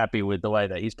very happy with the way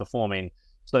that he's performing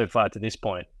so far to this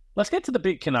point. Let's get to the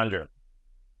big conundrum.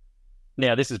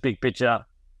 Now, this is big picture.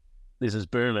 This is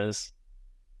boomers.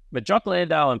 But Jock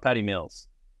Landale and Patty Mills,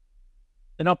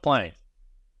 they're not playing.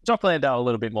 Jock Landale a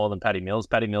little bit more than Patty Mills.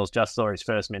 Patty Mills just saw his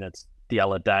first minutes the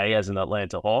other day as an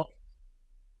Atlanta Hawk.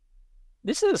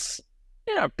 This is,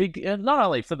 big, not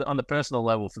only on the personal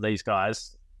level for these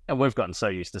guys, and we've gotten so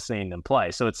used to seeing them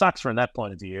play, so it sucks from that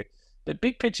point of view. But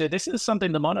big picture, this is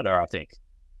something to monitor, I think.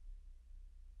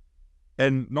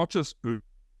 And not just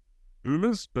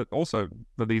boomers, but also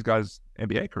for these guys'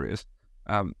 NBA careers.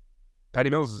 Patty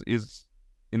Mills is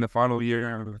in the final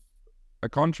year of a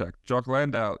contract. Jock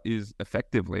Landale is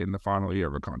effectively in the final year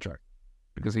of a contract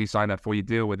because he signed that 4-year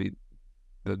deal where the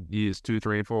years 2,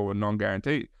 3, and 4 were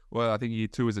non-guaranteed. Well, I think year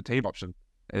 2 is a team option,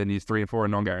 and then years 3 and 4 are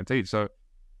non-guaranteed. So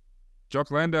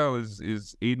Jock Landale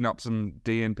is eating up some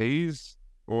DNPs,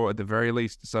 or at the very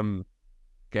least some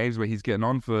games where he's getting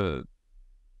on for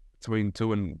between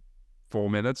 2 and 4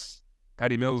 minutes.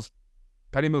 Patty Mills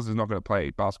is not going to play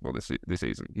basketball this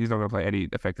season. He's not going to play any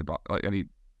effective, any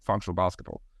functional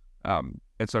basketball.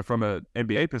 And so from an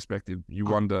NBA perspective, you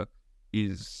wonder,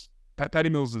 is Patty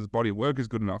Mills' body of work is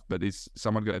good enough, but is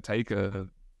someone going to take a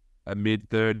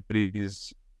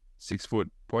mid-30s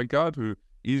 6-foot point guard who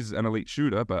is an elite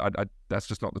shooter, but that's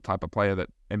just not the type of player that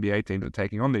NBA teams are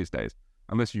taking on these days,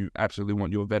 unless you absolutely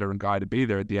want your veteran guy to be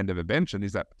there at the end of a bench. And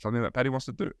is that something that Patty wants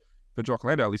to do? For Jock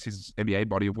Landale, is his NBA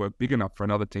body of work big enough for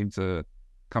another team to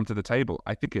come to the table?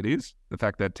 I think it is. The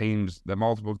fact that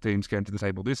multiple teams came to the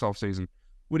table this offseason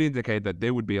would indicate that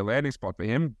there would be a landing spot for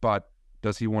him, but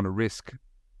does he want to risk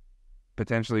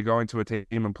potentially going to a team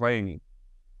and playing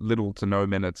little to no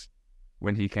minutes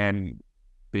when he can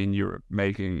be in Europe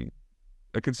making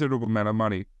a considerable amount of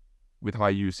money with high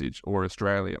usage, or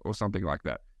Australia or something like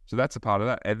that? So that's a part of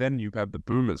that. And then you have the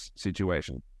boomers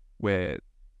situation where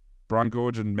Brian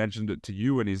Goorjian mentioned it to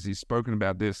you, and he's spoken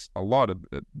about this a lot, of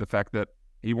the fact that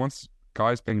he wants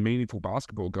guys playing meaningful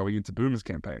basketball going into boomers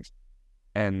campaigns.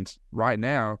 And right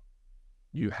now,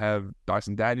 you have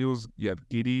Dyson Daniels, you have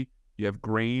Giddey, you have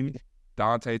Green,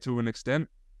 Dante to an extent.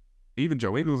 Even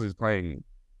Joe Ingles is playing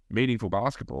meaningful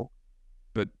basketball,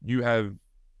 but you have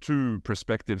 2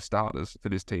 prospective starters for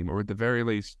this team, or at the very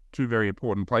least 2 very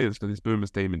important players for this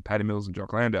boomers team in Patty Mills and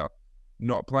Jock Landale,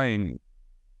 not playing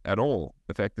at all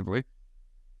effectively.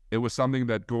 It was something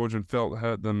that Goorjian felt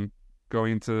hurt them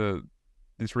going into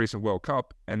this recent World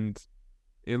Cup, and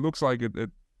it looks like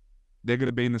they're going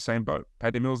to be in the same boat.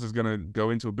 Patty Mills is going to go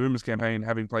into a boomers campaign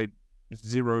having played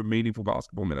 0 meaningful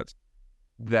basketball minutes.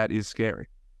 That is scary.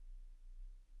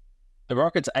 The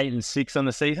Rockets 8-6 on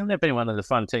the season. They've been one of the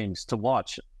fun teams to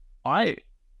watch. I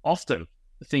often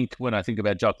think, when I think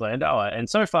about Jock Landale, and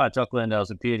so far Jock Landale's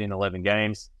appeared in 11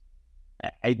 games,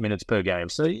 8 minutes per game.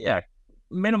 So yeah,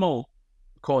 minimal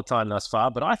court time thus far.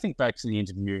 But I think back to the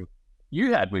interview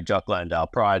you had with Jock Landale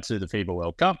prior to the FIBA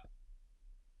World Cup,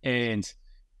 and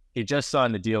he just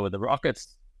signed the deal with the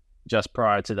Rockets just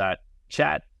prior to that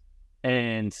chat.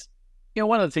 And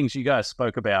one of the things you guys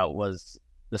spoke about was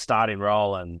the starting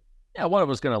role and what it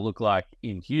was going to look like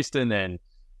in Houston. And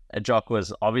Jock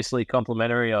was obviously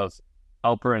complimentary of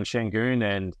Alper and Şengün.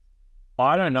 And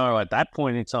I don't know at that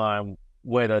point in time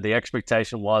whether the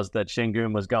expectation was that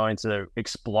Şengün was going to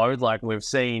explode like we've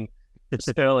seen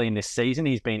early in this season.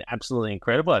 He's been absolutely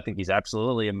incredible. I think he's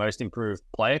absolutely a most improved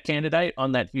player candidate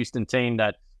on that Houston team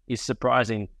that is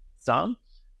surprising some.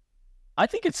 I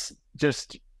think it's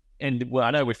just, and well,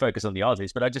 I know we focus on the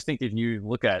Aussies, but I just think if you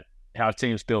look at how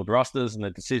teams build rosters and the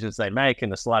decisions they make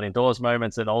and the sliding doors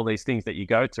moments and all these things that you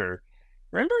go through.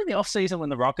 Remember in the offseason when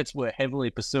the Rockets were heavily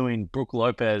pursuing Brook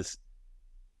Lopez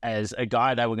as a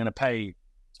guy they were going to pay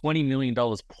 $20 million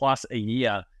plus a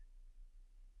year,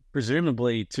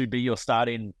 presumably to be your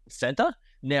starting center?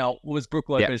 Now, was Brook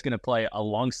Lopez going to play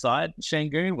alongside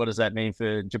Şengün? What does that mean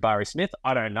for Jabari Smith?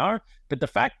 I don't know. But the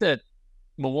fact that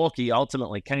Milwaukee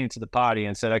ultimately came to the party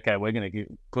and said, okay, we're going to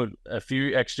put a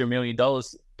few extra $1 million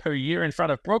per year in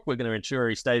front of Brook. We're going to ensure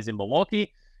he stays in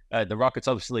Milwaukee. The Rockets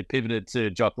obviously pivoted to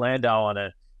Jock Landale on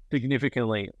a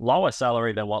significantly lower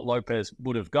salary than what Lopez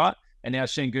would have got. And now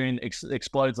Şengün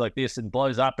explodes like this and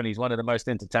blows up, and he's one of the most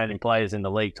entertaining players in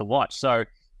the league to watch. So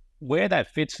where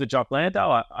that fits for Jock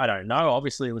Landale, I don't know.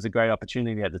 Obviously, it was a great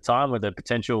opportunity at the time with a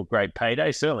potential great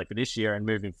payday, certainly for this year and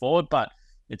moving forward. But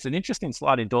it's an interesting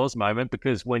sliding doors moment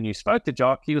because when you spoke to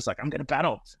Jock, he was like, I'm going to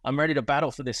battle. I'm ready to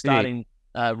battle for this starting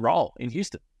role in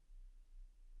Houston.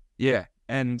 Yeah,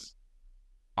 and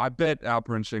I bet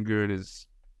Alperen Şengün is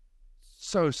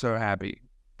so happy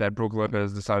that Brook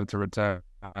Lopez decided to return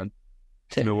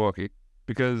to Milwaukee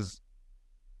because,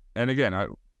 and again,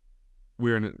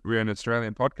 we're an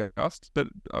Australian podcast, but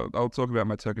I'll talk about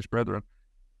my Turkish brethren.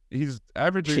 He's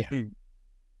averaging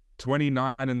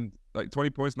 29 and 20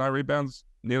 points, 9 rebounds,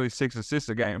 nearly 6 assists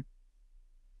a game,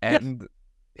 and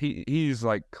he's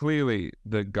like clearly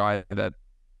the guy that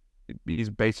he's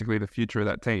basically the future of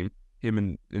that team. Him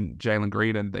and Jalen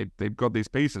Green, and they've got these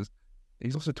pieces.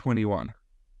 He's also 21,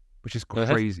 which is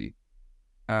crazy.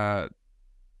 I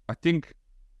think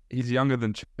he's younger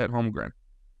than Chet Holmgren.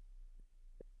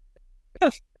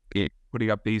 Putting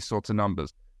up these sorts of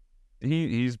numbers.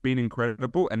 He's been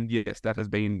incredible, and yes, that has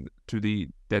been to the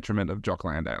detriment of Jock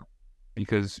Landale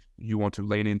because you want to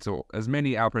lean into as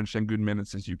many Alperen Şengün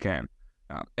minutes as you can.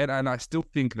 And I still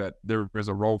think that there is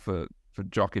a role for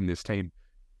Jock in this team.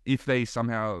 If they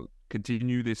somehow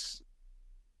continue this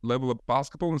level of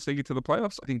basketball and sneak it to the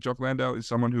playoffs, I think Jock Landale is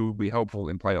someone who will be helpful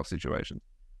in playoff situations.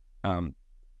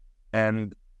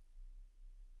 And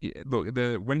look,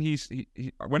 when he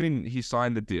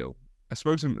signed the deal, I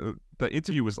spoke to him. The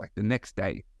interview was like the next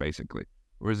day, basically,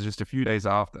 or was it just a few days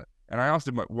after? And I asked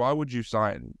him, like, why would you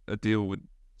sign a deal with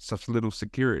such little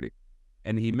security?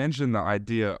 And he mentioned the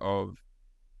idea of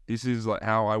this is like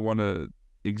how I want to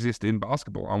exist in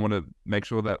basketball. I want to make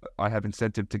sure that I have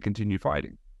incentive to continue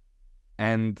fighting,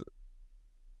 and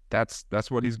that's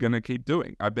what he's going to keep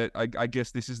doing. I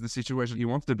guess this is the situation he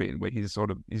wants to be in, where he's sort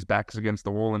of his back's against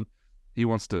the wall and he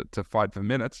wants to fight for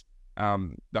minutes.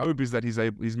 The hope is that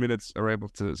his minutes are able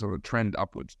to sort of trend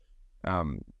upwards,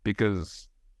 because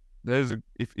if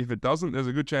it doesn't, there's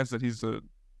a good chance that he's a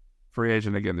free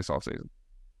agent again this offseason.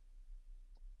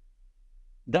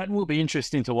 That will be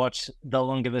interesting to watch the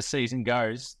longer the season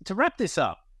goes. To wrap this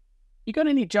up, you got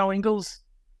any Joe Ingles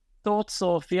thoughts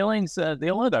or feelings? The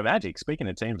Orlando Magic, speaking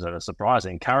of teams that are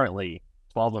surprising, currently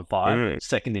 12-5,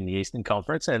 second in the Eastern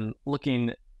Conference, and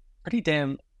looking pretty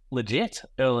damn legit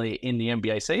early in the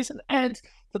NBA season. And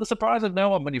to the surprise of no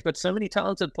one, when you've got so many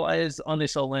talented players on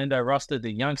this Orlando roster,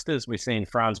 the youngsters, we've seen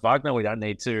Franz Wagner. We don't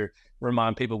need to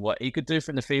remind people what he could do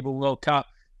from the FIBA World Cup.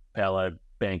 Paolo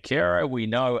Banchero, we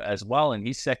know as well. In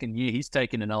his second year, he's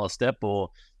taken another step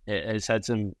or has had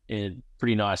some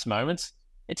pretty nice moments.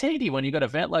 It's handy when you've got a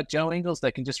vet like Joe Ingles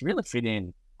that can just really fit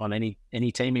in on any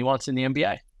team he wants in the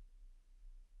NBA.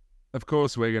 Of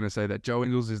course, we're going to say that Joe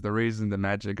Ingles is the reason the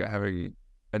Magic are having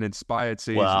an inspired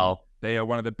season. Well, they are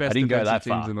one of the best defensive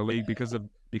teams in the league because of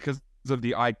the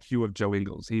IQ of Joe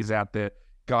Ingles. He's out there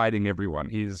guiding everyone.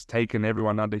 He's taken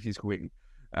everyone under his wing.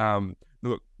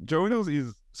 Look, Joe Ingles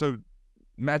is so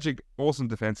Magic, awesome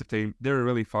defensive team. They're a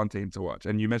really fun team to watch.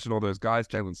 And you mentioned all those guys.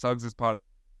 Jalen Suggs is part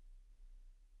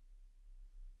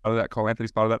of that. Cole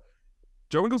Anthony's part of that.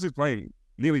 Joe Ingles is playing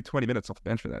nearly 20 minutes off the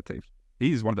bench for that team.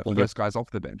 He's one of the first guys off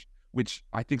the bench, which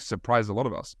I think surprised a lot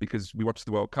of us because we watched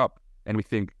the World Cup and we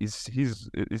think, is his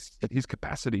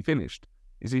capacity finished?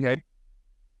 Is he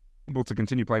able to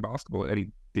continue playing basketball at any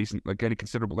decent, like any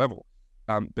considerable level?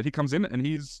 But he comes in and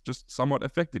he's just somewhat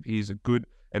effective. He's a good,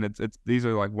 and it's these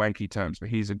are like wanky terms, but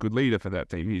he's a good leader for that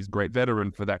team. He's a great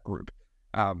veteran for that group.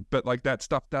 But like that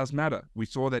stuff does matter. We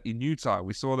saw that in Utah.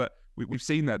 We saw that we've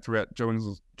seen that throughout Joe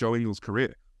Ingles'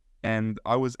 career. And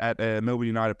I was at a Melbourne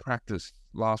United practice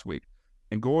last week,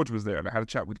 and Gorge was there, and I had a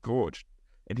chat with Gorge,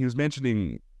 and he was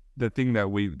mentioning the thing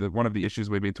that one of the issues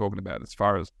we've been talking about as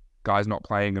far as guys not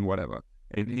playing and whatever.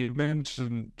 And he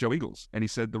mentioned Joe Ingles, and he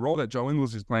said the role that Joe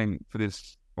Ingles is playing for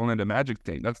this Orlando Magic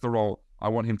team, that's the role I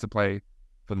want him to play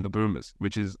for the Boomers,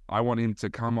 which is I want him to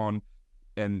come on,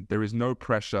 and there is no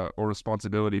pressure or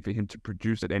responsibility for him to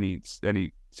produce at any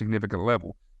significant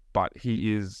level, but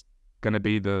he is going to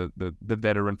be the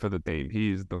veteran for the team.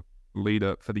 He is the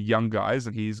leader for the young guys,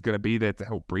 and he's going to be there to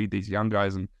help breed these young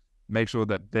guys and make sure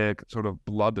that they're sort of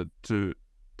blooded to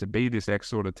be this X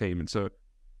sort of team. And so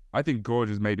I think Gorge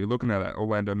is maybe looking at that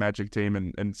Orlando Magic team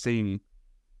and seeing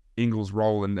Ingles'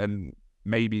 role and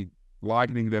maybe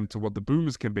likening them to what the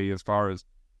Boomers can be as far as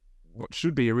what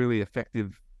should be a really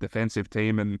effective defensive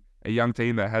team and a young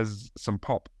team that has some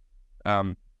pop.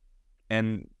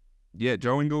 And yeah,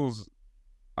 Joe Ingles,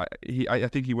 I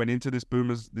think he went into this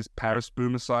Paris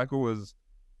Boomers cycle as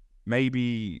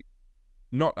maybe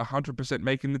not 100%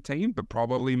 making the team, but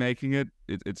probably making it.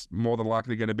 It's more than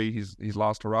likely going to be his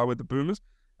last hurrah with the Boomers.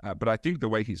 But I think the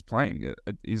way he's playing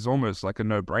it is almost like a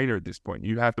no-brainer at this point.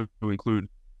 You have to include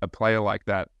a player like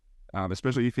that,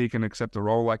 especially if he can accept a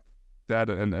role like that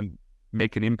and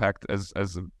make an impact as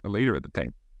a leader of the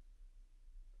team.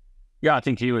 Yeah, I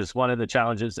think he was one of the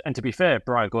challenges. And to be fair,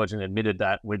 Brian Goorjian admitted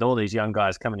that with all these young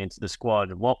guys coming into the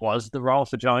squad, what was the role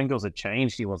for Joe Ingles had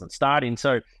changed. He wasn't starting.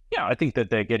 So, yeah, I think that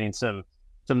they're getting some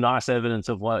nice evidence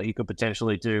of what he could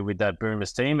potentially do with that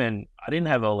Boomers team. And I didn't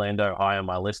have Orlando high on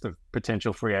my list of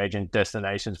potential free agent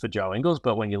destinations for Joe Ingles.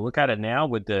 But when you look at it now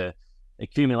with the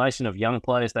accumulation of young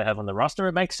players they have on the roster,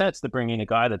 it makes sense to bring in a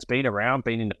guy that's been around,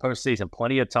 been in the postseason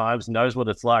plenty of times, knows what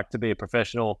it's like to be a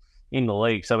professional in the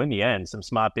league. So in the end, some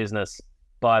smart business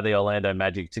by the Orlando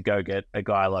Magic to go get a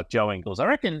guy like Joe Ingles. I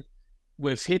reckon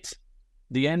we've hit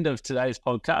the end of today's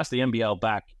podcast, the NBL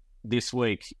back this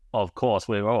week. Of course,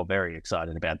 we're all very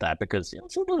excited about that because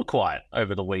it's a little quiet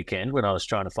over the weekend when I was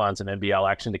trying to find some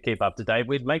NBL action to keep up to date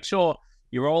with. Make sure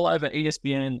you're all over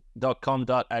espn.com.au,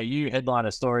 headliner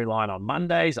storyline on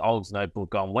Mondays, Old's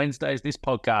Notebook on Wednesdays, this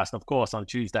podcast, of course, on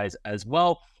Tuesdays as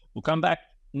well. We'll come back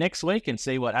next week and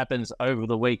see what happens over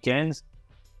the weekends.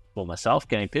 For myself,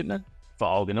 Kenny Pittman, for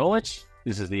Olga Norwich,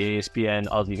 this is the ESPN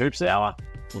Aussie Hoops Hour.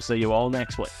 We'll see you all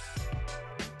next week.